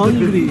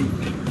hungry.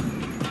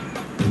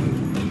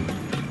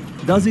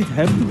 Does it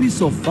have to be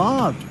so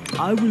far?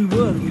 I will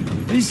work.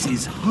 This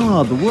is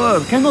hard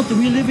work. Cannot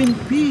we live in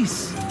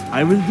peace?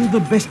 I will do the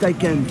best I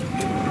can.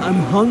 I'm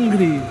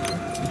hungry.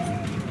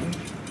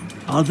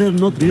 Are there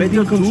not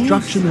better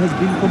construction has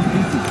been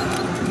completed?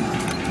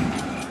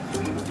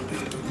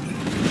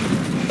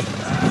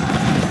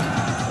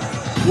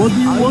 What do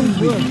you want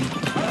with me?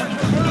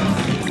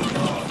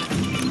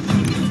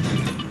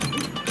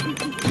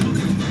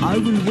 I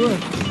will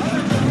work.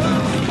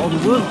 Our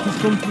work is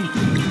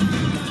completed.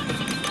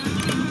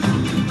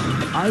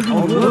 I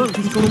will work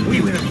is completed. We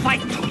will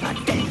fight to the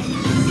death.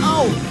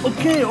 Oh,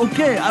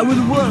 okay, I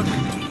will work.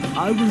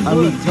 I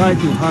will try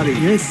to hurry.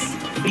 Yes.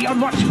 Be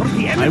on watch for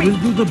the enemy. I will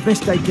do the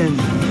best I can.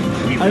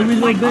 I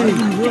will obey. I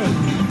will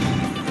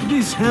work.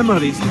 This hammer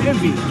is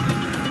heavy.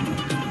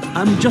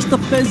 I'm just a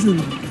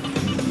peasant.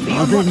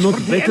 Are there not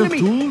better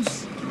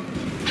tools?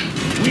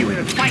 We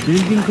will fight.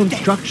 Building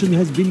construction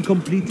has been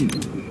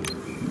completed.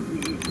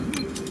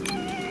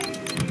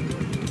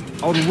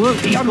 Our work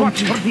is complete. Be on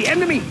watch for the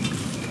enemy.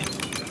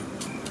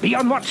 Be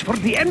on watch for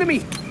the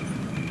enemy.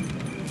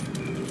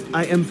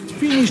 I am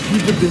finished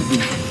with the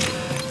building.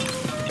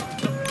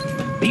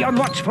 Be on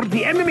watch for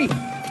the enemy.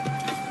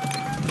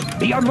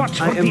 Be on watch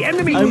for the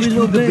enemy. I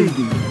will obey.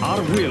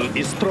 Our will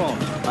is strong.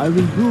 I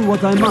will do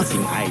what I must.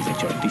 Eyes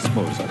at your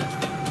disposal.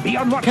 Be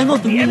on watch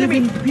Cannot for the we enemy.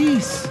 live in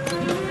peace?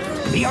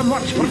 Be on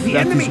watch for the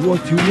That enemy. is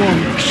what you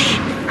want. Shh!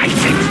 I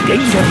sense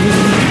danger.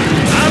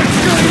 Our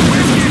good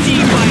will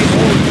see my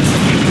own.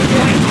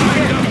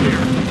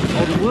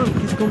 Our work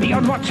is complete. Be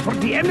on watch for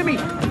the enemy.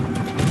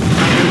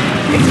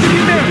 Enemy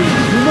there.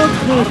 Do not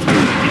hurt me.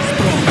 Is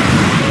strong.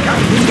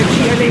 Guarding the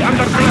GLA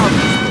underground.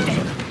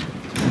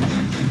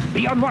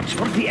 Be on watch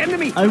for the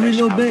enemy. I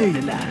will obey.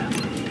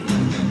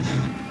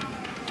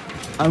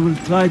 I will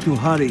try to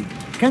hurry.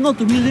 Cannot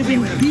we live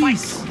in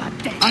peace?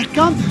 I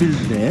can't build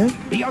there.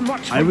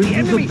 I will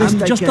do the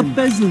best. I'm just a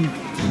peasant.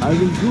 I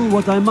will do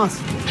what I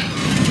must.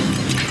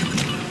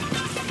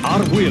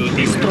 Our will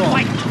is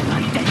strong.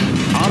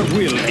 Our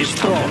will is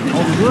strong.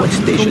 What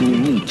station you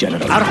need,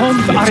 General? Our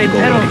homes are in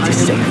peril. I am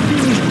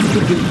finished with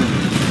the building.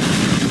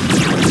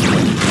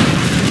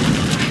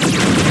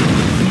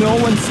 No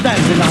one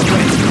stands in our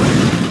way.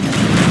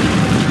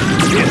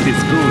 This is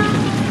good.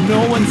 No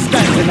one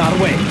stands in our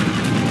way.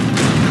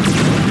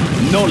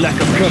 No lack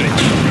of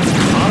courage.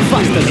 As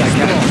fast as I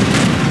can.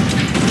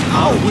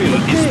 Our will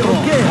is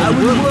strong. Okay, I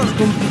will work.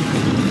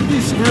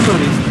 This hammer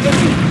is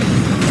heavy.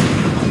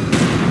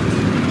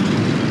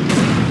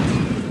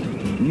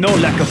 No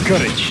lack of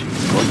courage.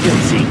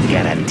 Potency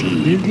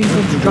guaranteed. Building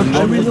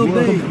construction will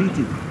obey.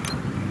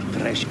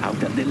 Fresh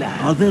out of the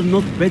lab. Are there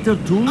not better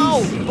tools?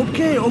 Oh,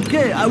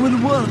 okay, I will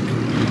work.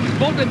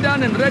 Bolted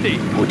down and ready.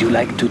 Would you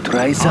like to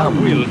try some?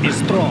 Our will is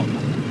strong.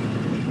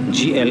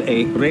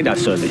 GLA radar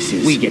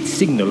services. We get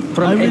signal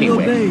from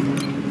anywhere. I will obey.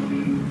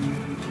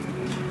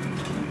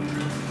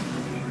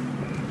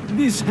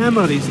 This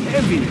hammer is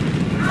heavy.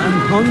 I'm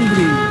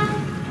hungry.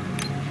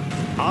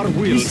 Our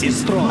will is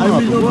strong. I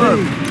will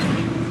obey.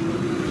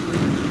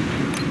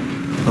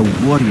 A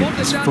warrior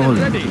has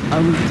fallen. I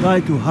will try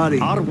to hurry.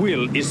 Our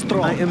will is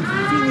strong. I am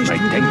finished. My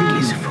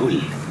tank is full.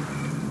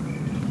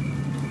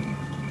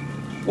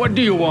 What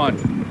do you want?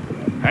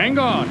 Hang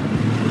on.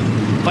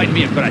 Find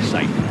me a crash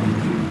site.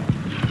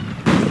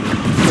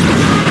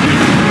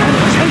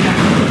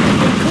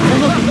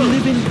 Cannot we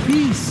live in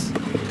peace?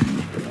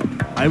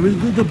 I will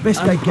do the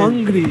best I can.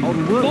 I'm hungry.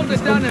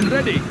 Bolted down and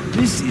ready.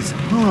 This is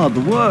hard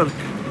work.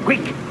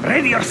 Quick,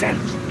 ready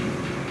yourselves.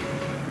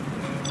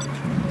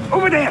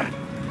 Over there.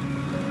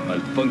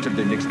 I'll puncture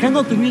the next.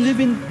 Cannot we live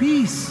in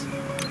peace?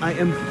 I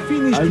am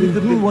finished. I will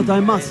do what I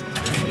must.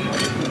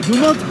 Do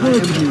not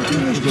hurt me.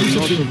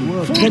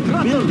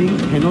 That building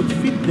cannot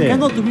fit there.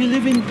 Cannot we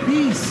live in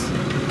peace?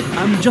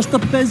 I'm just a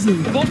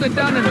peasant. Bolted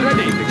down and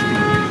ready.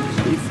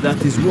 If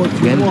that is what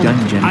you Well want.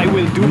 done, General. I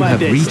will do you my have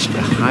best. reached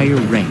a higher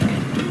rank.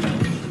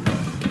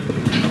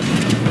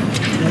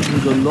 That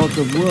was a lot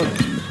of work.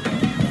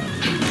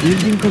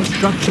 Building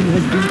construction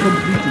has been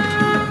completed.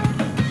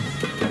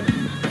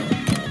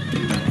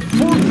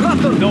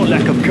 No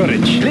lack of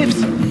courage.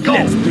 Clips, go,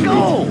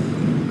 go!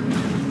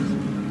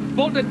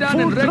 Bolted down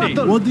and ready.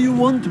 What do you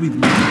want with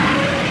me?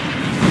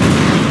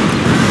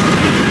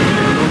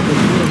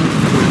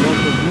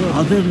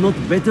 Are there not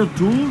better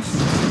tools?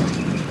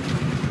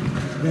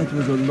 That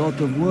was a lot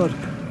of work.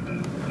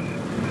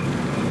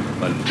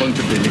 I'll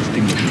puncture the next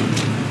thing.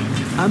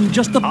 I'm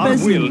just a Our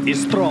peasant. will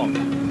is strong.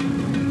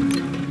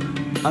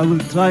 I will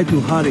try to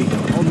hurry.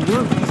 Our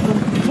work is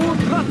complete. Full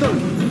throttle.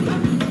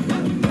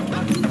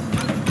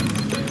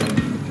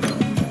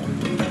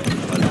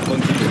 I'll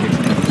puncture the next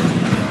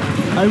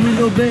thing. I will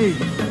obey.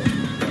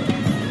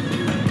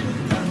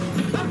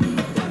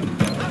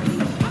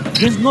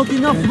 There's not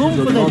enough room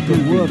for that to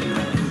work.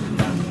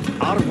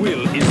 Our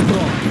will is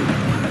strong.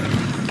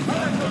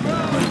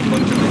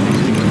 Puncture the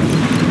next thing.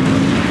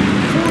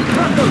 Full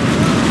throttle.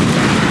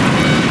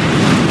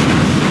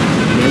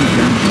 Well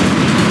done.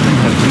 You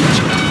have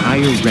reached a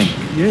higher rank.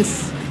 Yes,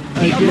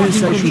 I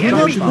guess I should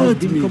not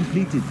hurt me.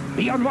 Completed.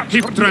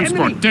 Hip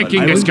transport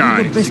taking the I will do the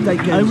skies. best I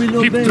can. I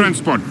will Hip obey.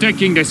 transport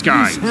taking the This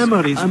skies.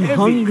 hammer is I'm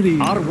hungry.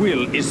 Our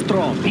will is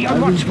strong. I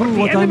will do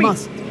what I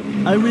must.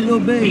 I will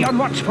obey. Be on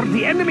watch for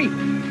the enemy.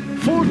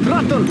 Full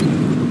throttle.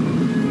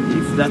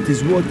 If that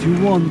is what you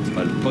want.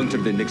 I'll puncture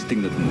the next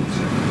thing that moves.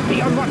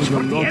 Be on watch It was for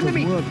a the lot of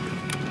enemy. work.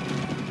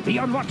 Be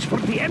on watch for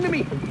the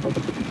enemy.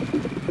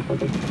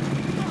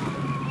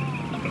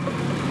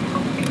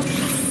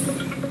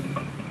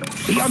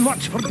 Be on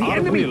watch for the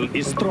enemy. Our will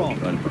is strong.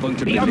 I'll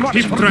puncture Be the on next watch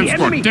Hip for the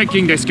transport enemy.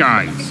 taking the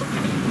skies.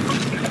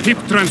 Hip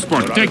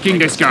transport taking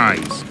the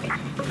skies.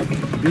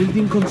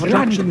 Building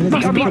construction Be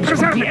has on been watch for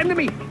completed. the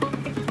enemy.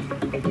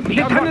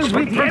 Be on watch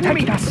for the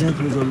enemy.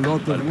 That was a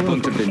lot I'll of work.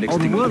 puncture the next Our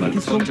thing. work I'll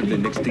is puncture the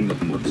complete. next thing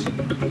that moves.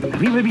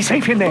 We will be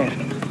safe in there.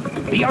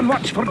 Be on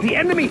watch for the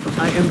enemy.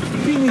 I am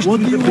finished. What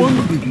do you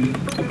want with me?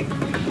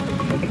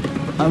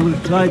 I will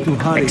try to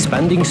hurry.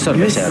 Expanding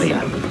service Yes.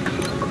 area.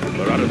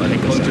 I'll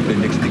puncture the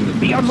next thing that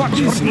Be on watch for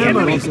This the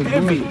hammer enemy. is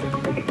heavy.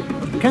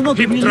 Cannot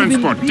Hip we live in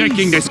transport peace?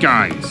 taking the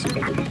skies.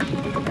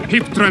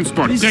 Hip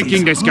transport This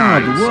taking the is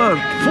hard skies. work.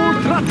 Full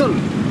throttle.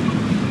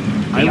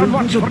 I Be on will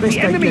watch do the for best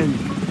the I enemy. can.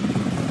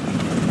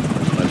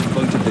 I'll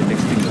puncture the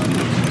next thing that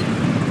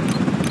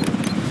moves.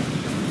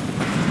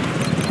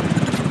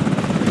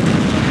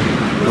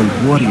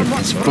 A warrior Be on watch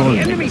has for the fallen.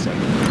 enemy.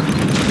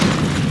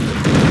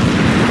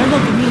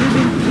 Cannot we live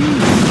in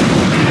peace?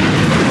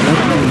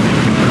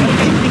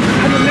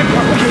 And the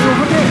network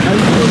over there. I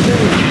will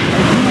obey.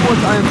 I do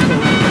what I am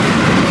told.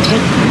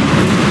 That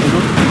building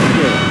cannot be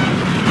there.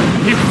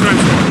 Hip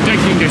transport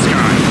taking the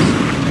skies.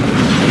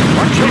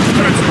 Hip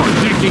transport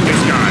taking the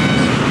skies.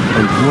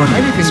 A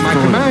warrior has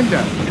fallen. I'm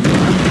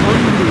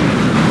hungry.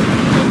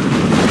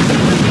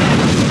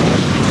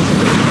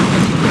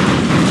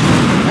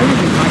 I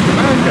will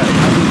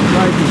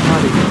try to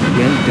hurry.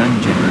 Well done,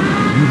 General.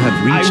 You have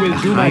reached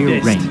a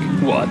higher rank.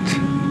 What?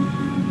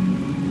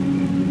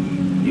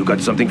 You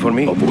got something for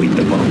me? Avoid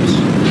the bombs.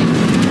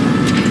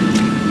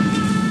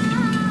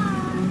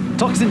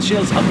 Toxin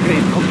shells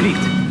upgrade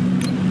complete.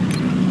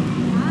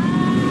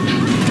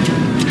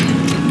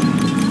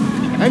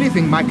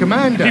 Anything, my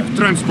commander. Ship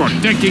transport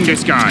taking the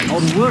skies.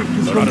 Our work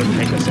is Not to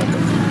take a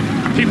second.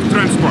 Ship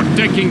transport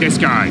taking the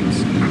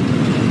skies.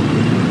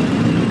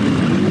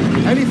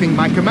 Anything,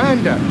 my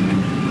commander.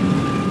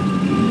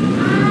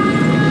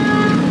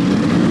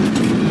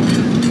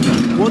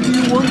 What do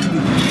you want with me?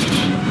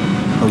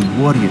 A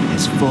warrior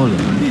has fallen.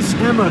 This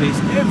hammer is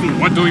heavy.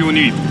 What do you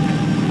need?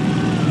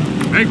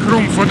 Make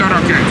room for the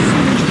rockets.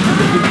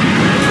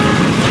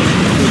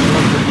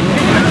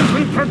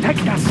 Will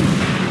protect us.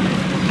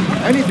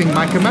 Anything,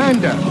 my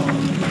commander.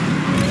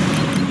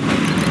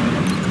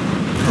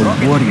 A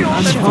warrior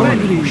has fallen.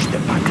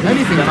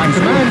 Anything, my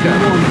commander.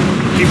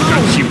 Keep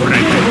that ship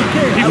ready.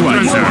 Ship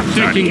transport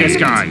taking the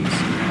skies.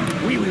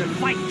 We will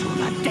fight to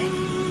the death.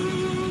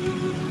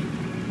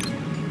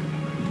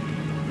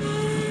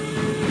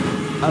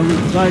 I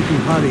will try to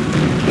hurry.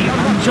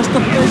 I'm just a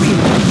peasant.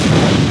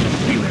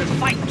 We will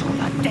fight to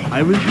the death.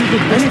 I will do the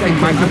best Anything,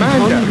 I my can.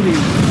 commander. I'm hungry.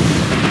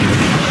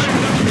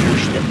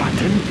 Push the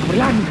button. Our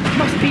land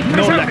must be preserved.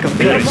 No lack of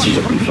courage. We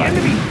will fight.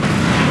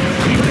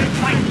 We will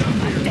fight to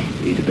the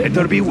death. It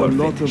better be worth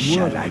lot it. of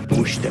Shall work. I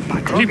push the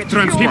button? Ship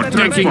transport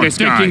taking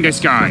the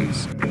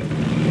skies.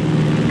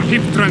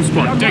 Ship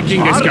transport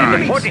taking the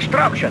skies.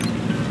 destruction.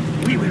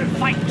 We will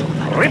fight to the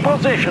death.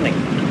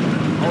 Repositioning.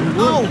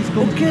 Oh,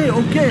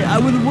 okay, I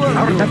will work.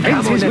 Our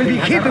defenses will be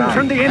hidden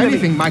from the enemy.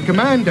 Anything, my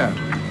commander.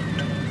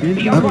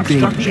 Building Upgrade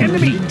construction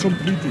complete.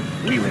 Completed.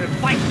 We will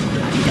fight to the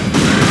death.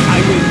 I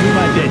will do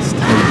my best. A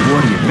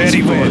warrior has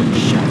Very well.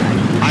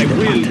 fallen. I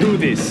will do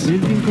this.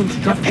 Building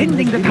construction.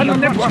 Defending the tunnel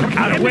network.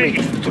 Our way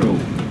is through.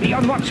 Be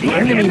on watch. The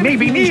enemy may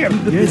be near.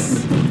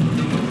 Yes.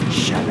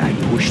 Shall I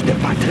push the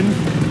button?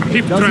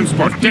 Ship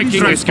transport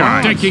taking the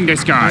skies. Taking the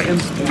I am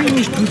skies.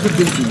 finished with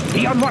the building.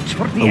 Be on watch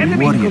for the A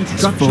enemy. warrior has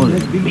Construction fallen.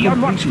 has been Be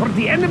on watch completed. for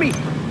the enemy.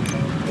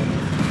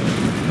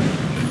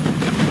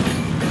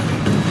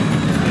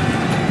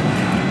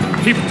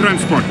 Ship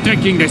transport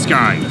taking the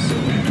skies.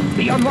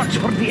 Be on watch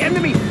for the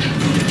enemy.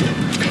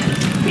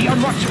 Be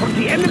on watch for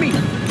the enemy.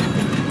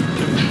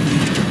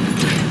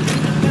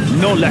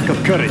 No lack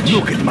of courage.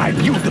 Look at my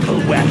beautiful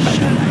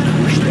weapon.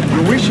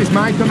 Your wish is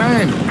my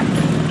command.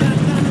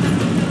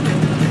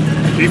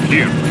 Keep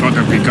here.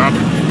 Gotta pick up.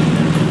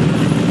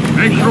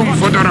 Make room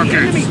for the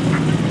rockets.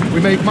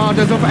 We make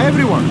martyrs of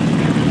everyone.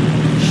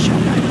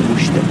 Shall I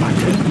push the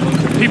button?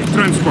 Ship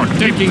transport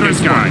taking the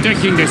skies.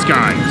 Taking the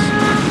skies.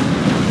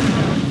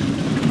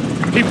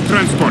 Ship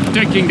transport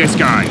taking the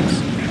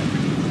skies.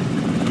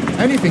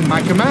 Anything,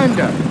 my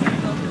commander.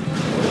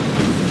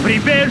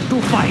 Prepare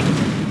to fight.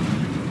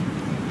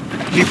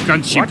 Keep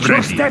that ship Watch your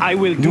ready. step. I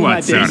will do my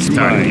What's our best.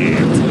 target?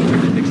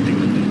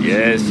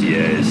 Yes,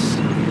 yes.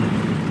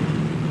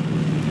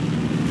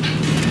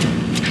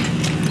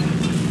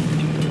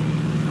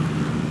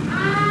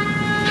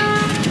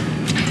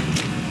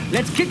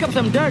 Let's kick up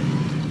some dirt.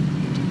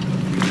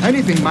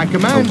 Anything, my A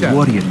commander.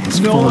 warrior has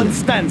No fallen. one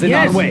stands in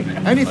Yes. our way.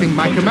 Anything,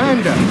 my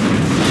commander.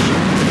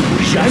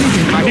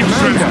 Anything, my Ship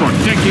commander. transport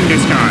taking the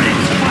skies.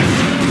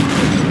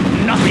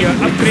 We are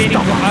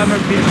upgrading for armor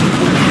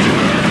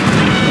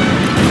building.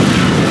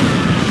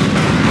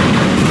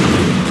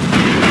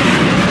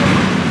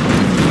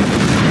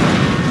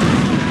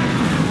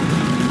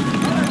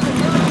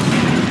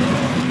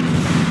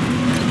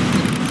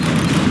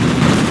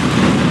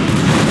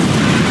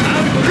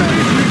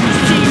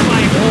 See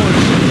my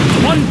horse.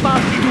 One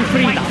path to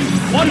freedom.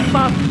 One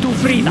path to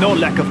freedom. No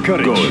lack of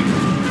courage. Good.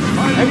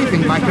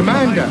 Anything, my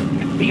commander.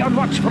 Be on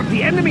watch for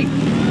the enemy.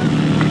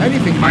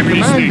 Anything, my I'm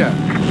listening. commander.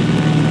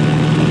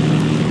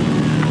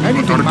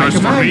 Anything, my Orders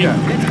for me. commander.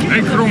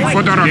 Make room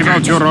for the rockets. Give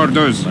out your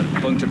orders.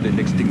 Puncture the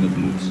next thing that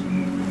moves.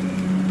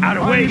 Our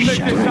way shall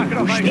be on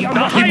the Ship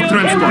higher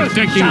transport ground.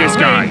 taking the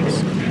skies.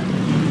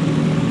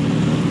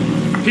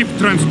 Ship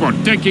transport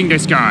taking the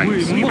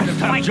skies. We must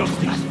fight to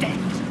the death.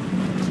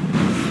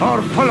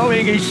 Our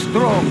following is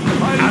strong.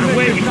 Our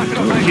way is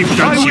through. Keep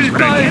that ship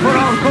ready.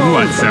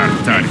 What's our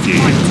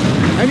target?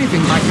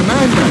 Anything, my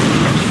commander.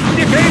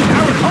 Defend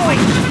our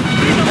calling.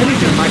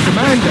 Anything, my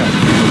commander.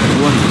 A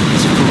warrior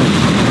has fallen.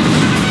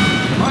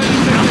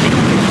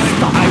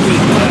 I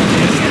will burn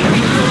this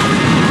enemy.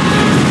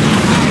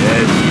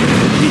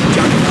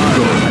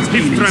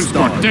 Ship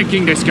transport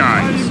taking the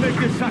skies.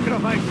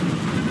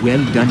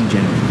 Well done,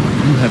 General.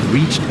 You have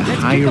reached a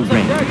higher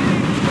rank.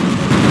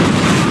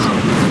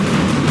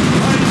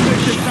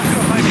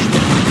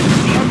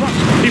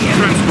 Ship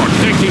transport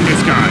taking the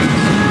skies.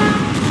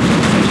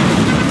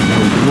 A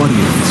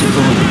warrior has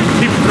fallen.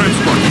 Ship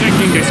transport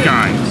taking the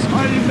skies.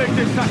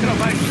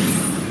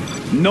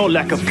 No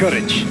lack of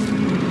courage.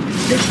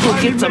 Let's go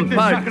get some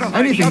parts.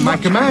 Anything, my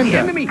commander.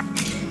 Enemy.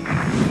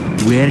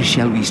 Where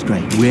shall we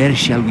strike? Where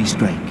shall we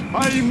strike?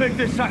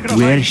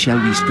 Where shall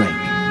we strike?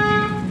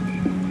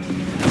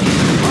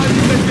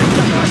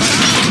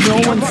 No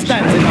one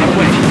stands in our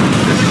way.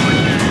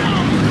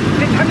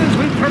 The tunnel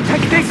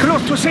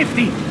to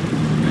safety.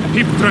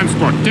 Keep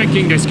transport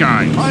taking the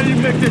skies. I'll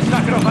make the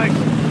sacrifice.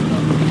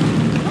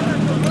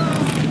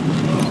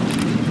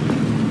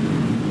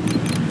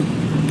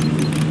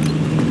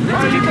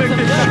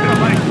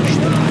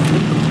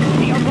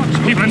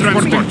 Keep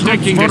transport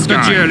taking the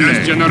skies.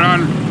 Yes,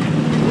 General.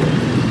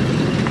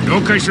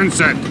 Location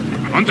set.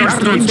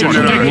 Understood,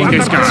 General. Taking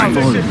the skies.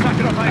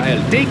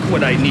 I'll take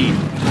what I need.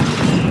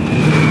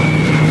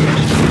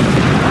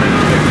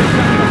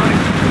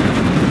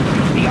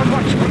 Be on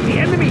watch for the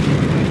enemy.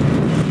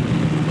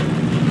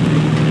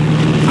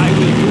 I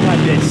will do my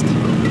best.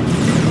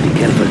 Be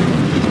careful.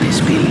 This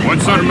will.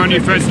 What's our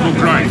manifest look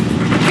like?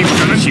 Keep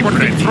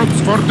transporting troops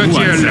for the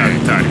GLA.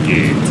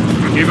 Target.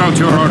 Give out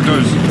your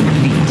orders.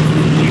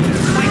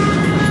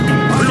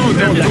 Blow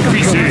them to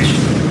pieces.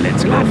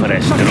 Let's go for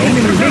a stroll.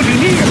 Maybe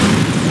near.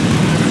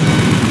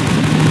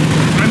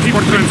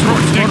 Transport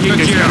transport taking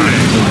the GLA.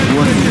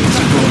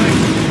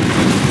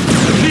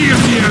 Clear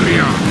the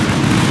area.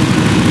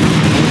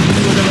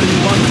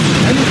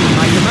 Anything,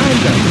 my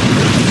commander.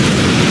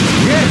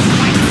 Yes.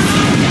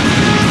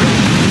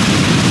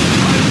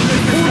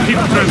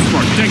 Keep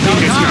transport taking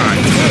the sky.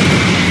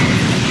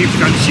 Keep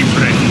that ship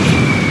ready.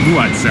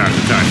 What's our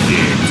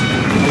target?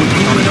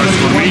 Orders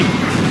for me.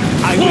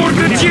 For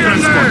the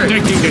transport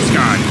taking the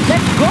sky.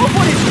 Let's go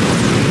for it.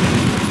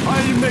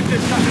 I'll make the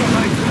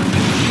sacrifice.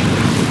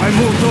 I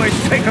move to a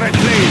sacred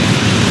place.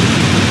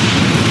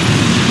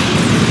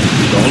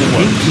 It all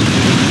works.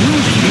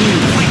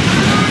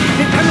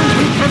 The tunnel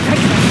will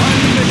protect us.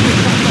 I'll make the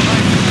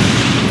sacrifice.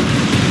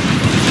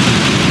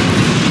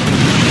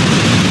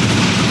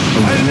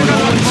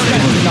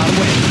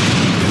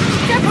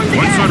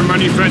 What's our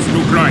manifest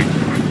look like?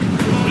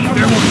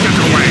 They won't get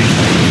away.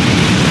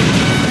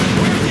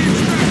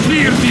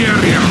 Clear the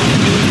area.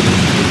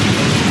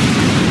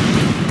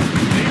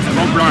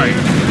 Comply.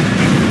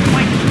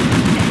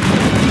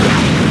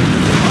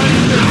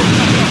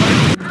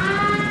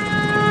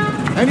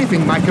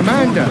 Anything, my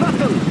commander.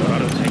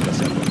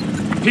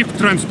 Keep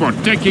transport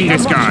taking the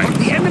sky.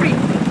 The enemy.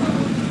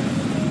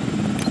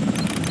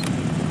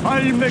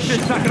 I'll make the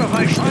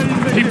sacrifice.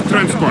 Keep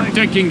transport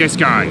taking the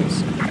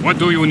skies. What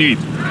do you need?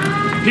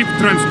 Keep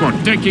transport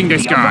taking the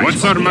skies.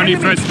 What's our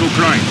manifest look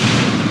like?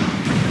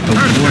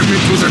 Turn them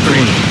into the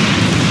green.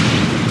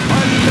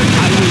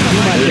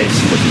 Let's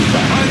put it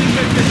back.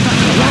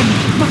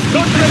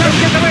 Don't let them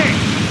get away.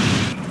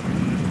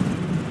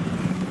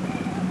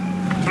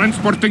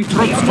 Transporting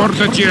troops for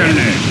the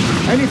GLA.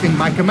 Anything,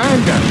 my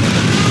commander.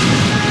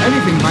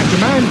 Anything, my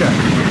commander.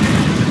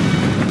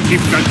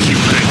 Keep that ship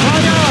ready.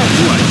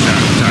 What's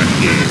our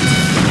target?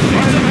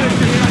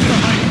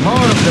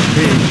 More of the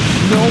pig.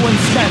 No one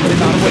stands in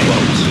our way.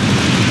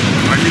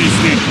 I'm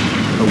listening.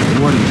 A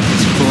warrior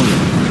is fallen.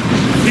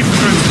 Keep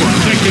transport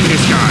taking the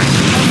sky.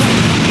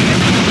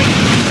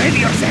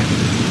 Ready yourself.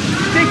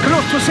 Stay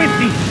close to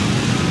safety.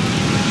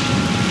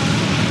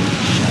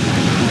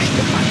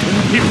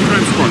 Keep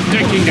transport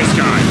taking the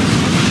sky.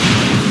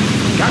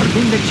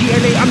 Guarding the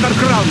GLA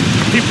underground.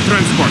 Keep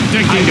transport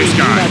taking the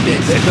sky.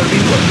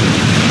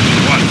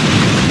 What?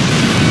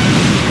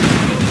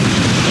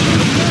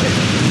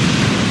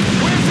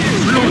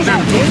 Blow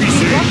them to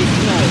pieces.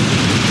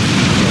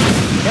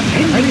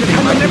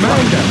 Anything, my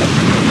commander.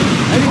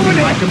 Anything,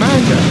 my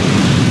commander.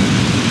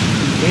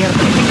 They are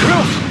getting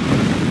close.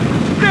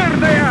 There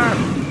they are.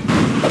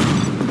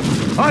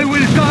 I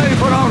will die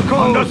for our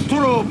cause. On the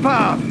true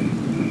path.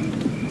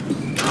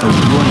 A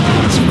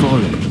warrior is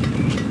fallen.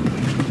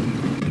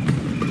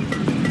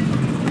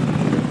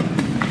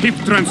 Keep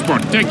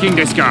transport taking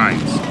the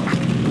skies.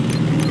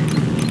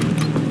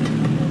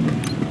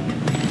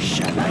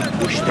 Shall I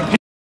push the...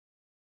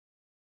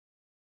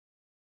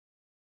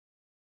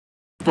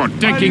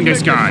 Transport taking the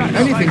skies.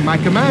 Anything, my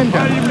commander.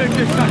 I'll make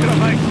the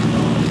sacrifice.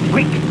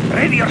 Quick,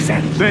 ready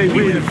yourself. They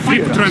will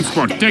Keep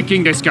transport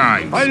taking the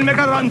skies. I'll make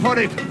a run for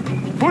it.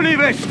 Fully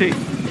vested.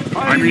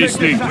 I'm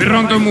listening. We're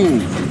on the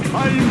move.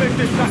 I'll make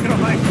the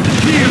sacrifice.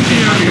 Clear the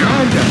area.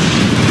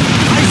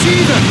 I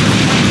see them.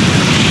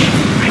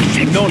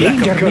 No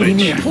lack of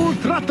courage. Full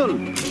throttle.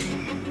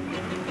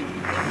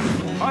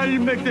 I'll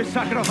make the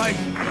sacrifice.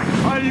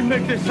 I'll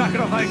make the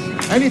sacrifice.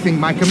 Anything,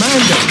 my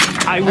commander.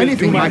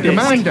 Anything, my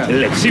commander.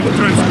 Let's see Keep what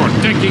transport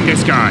taking the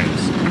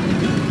skies.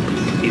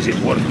 is it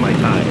worth my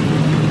time.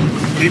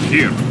 Keep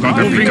here. Got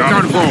a big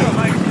cargo.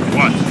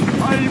 What?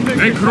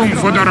 Make room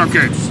for the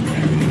rockets.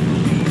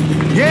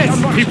 Yes.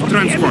 Keep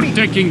transport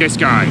taking the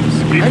skies.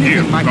 Keep here.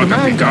 Anything, my Got a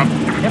commander. pickup.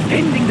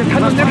 Defending the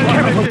tunnel. Never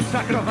careful.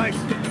 Sacrifice.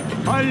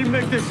 I'll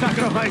make the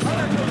sacrifice.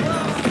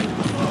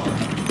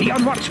 Be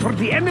on watch for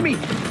the enemy.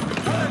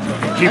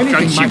 Keep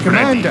that ship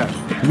ready.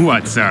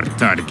 What's our I'll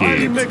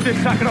target? make the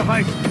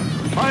sacrifice.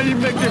 I'll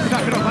make the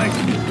sacrifice.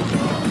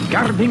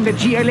 Guarding the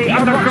GLA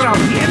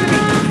underground. The enemy.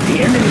 The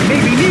enemy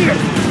may be near.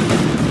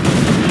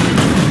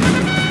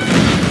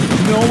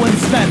 No one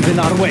stands in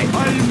our way.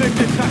 I'll make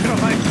the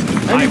sacrifice.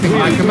 Anything,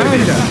 my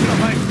commander.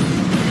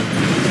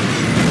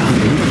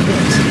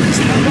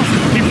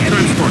 Keep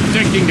transport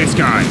taking the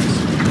skies.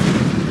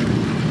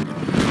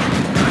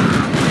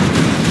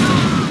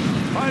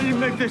 I'll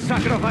make make this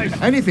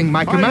sacrifice. Anything,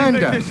 my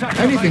commander.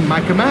 Anything,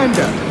 my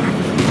commander.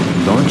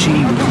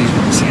 Launching nuclear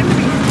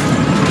enemy.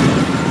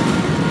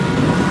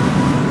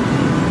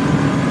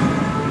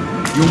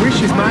 Your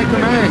wish is my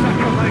command.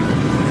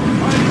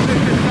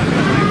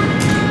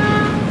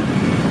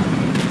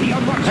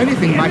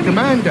 Anything, my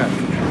commander.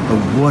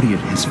 A warrior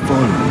has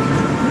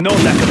fallen. No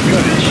lack of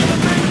courage.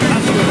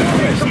 Answer the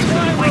request.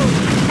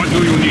 What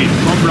do you need?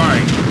 Comply.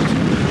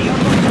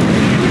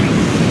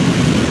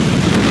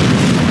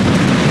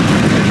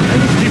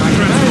 Anything, my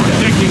commander.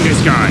 Protecting the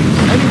skies.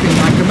 Anything,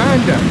 my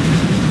commander.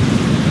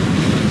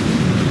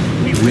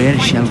 Where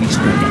shall we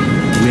strike?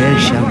 Where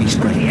shall we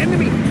strike?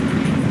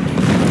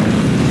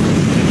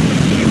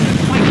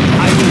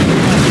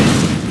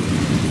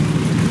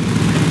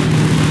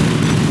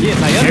 Yes,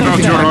 I Give out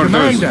your orders.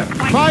 Commander,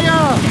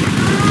 fire!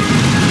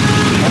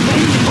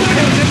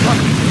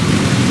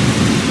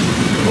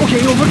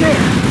 Okay, over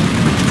there.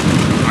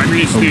 I A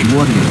missed it.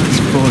 warrior has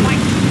fallen.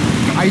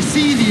 I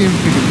see the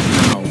infidels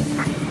now.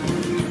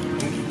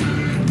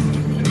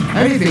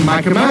 Anything,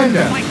 my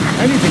commander.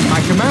 Anything,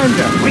 my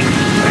commander.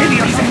 Ready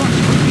yourself.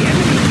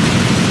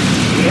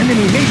 The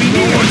enemy may be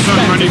near. What's on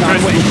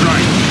manifest to fly?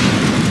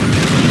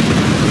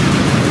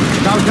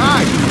 Now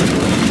die!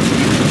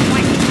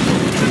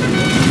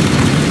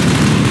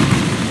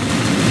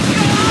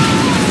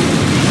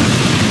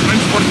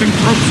 Transporting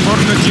troops for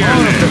the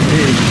journey.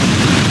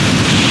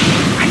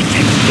 I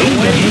sense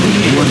danger.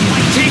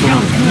 Take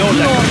out. No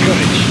lack of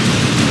courage.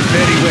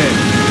 Very well.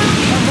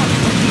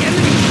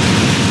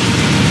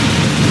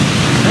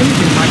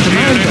 Anything, my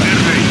commander.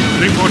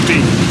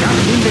 Reporting.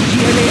 In the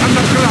GLA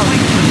underground.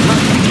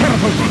 Must be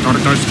careful. What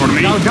orders for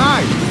me? Now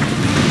die!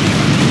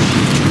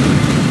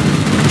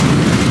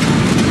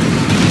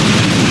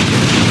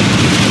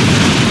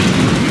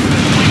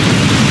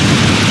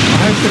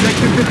 I have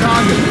selected the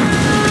target.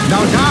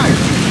 Now die!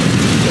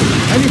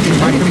 Anything,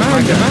 my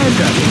commander.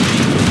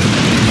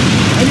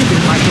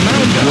 Anything, my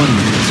commander.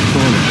 Warrior has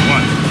fallen.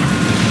 What?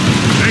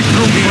 Make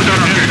room for the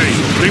rockets.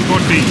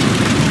 Reporting.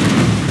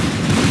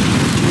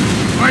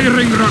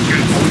 Firing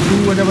rockets. I'll do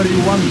whatever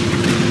you want.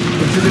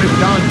 Consider it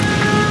done.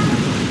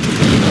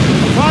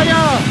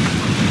 Fire!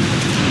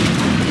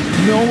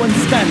 No one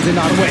stands in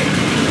our way.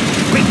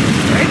 Quick,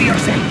 ready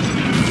yourself.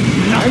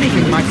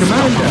 Anything, my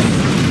commander.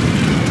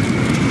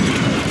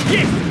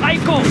 Yes, I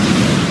go.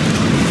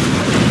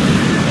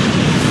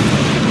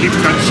 Keep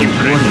that ship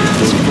ready.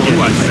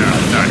 What's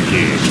that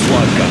here?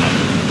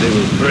 They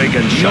will break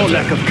and shatter. No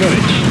lack of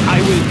courage. I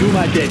will do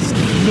my best.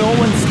 No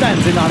one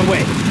stands in our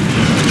way.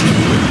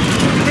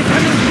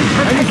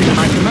 Anything,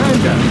 my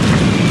commander.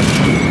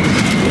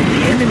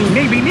 The enemy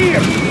may be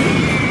near.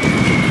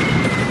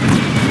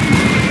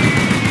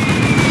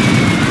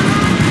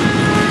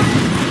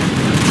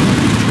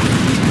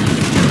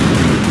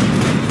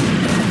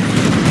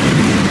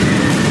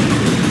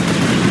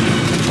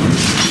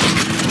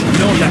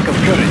 No lack of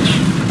courage.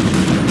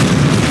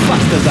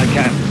 Fast as I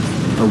can.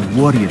 A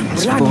warrior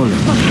has fallen.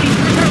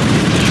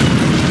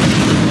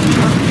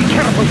 Be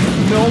careful.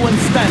 No one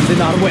stands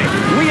in our way.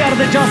 We are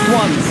the just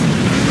ones.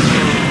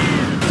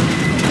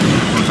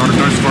 What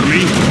orders for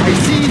me? I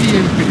see the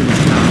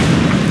infidels now.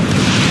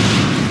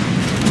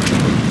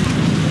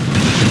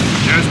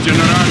 Yes,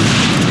 General.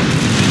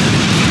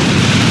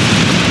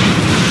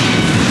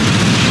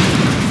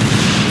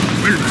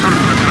 Will turn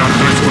the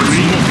orders for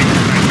me.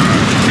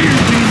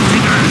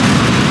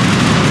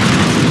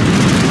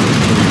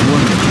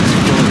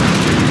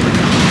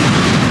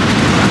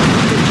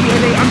 The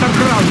GLA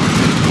underground.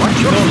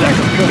 Watch your No lack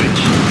step. of courage.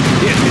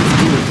 Yes,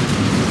 it's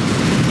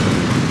good.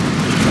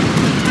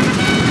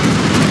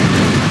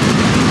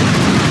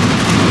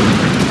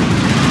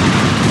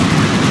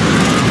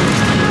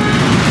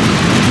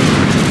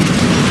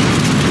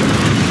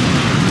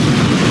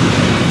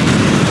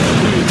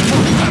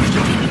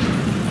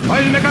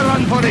 I'll make a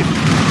run for it.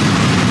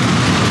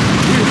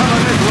 We have a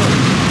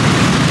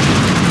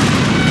network.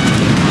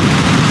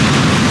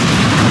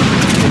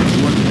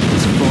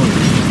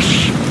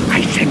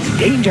 I sense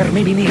danger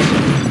may be near.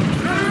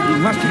 We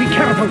must be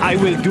careful. I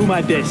will do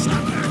my best.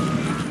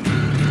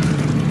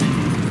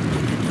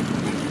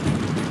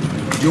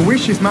 Your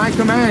wish is my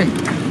command.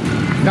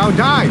 Now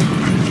die!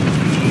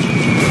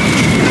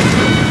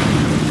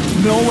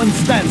 No one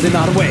stands in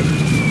our way.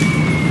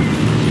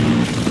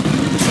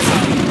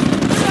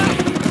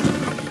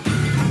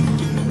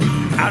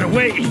 Our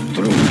way is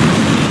through.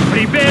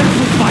 Prepare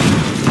to fight.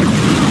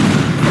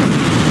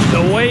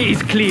 The way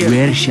is clear.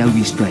 Where shall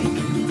we strike?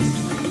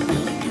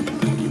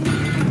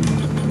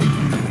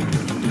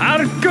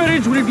 Our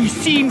courage will be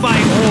seen by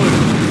all.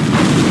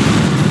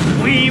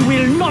 We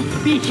will not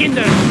be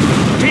hindered.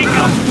 Take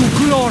us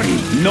to glory.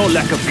 No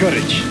lack of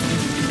courage.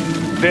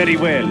 Very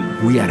well.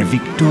 We are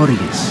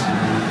victorious.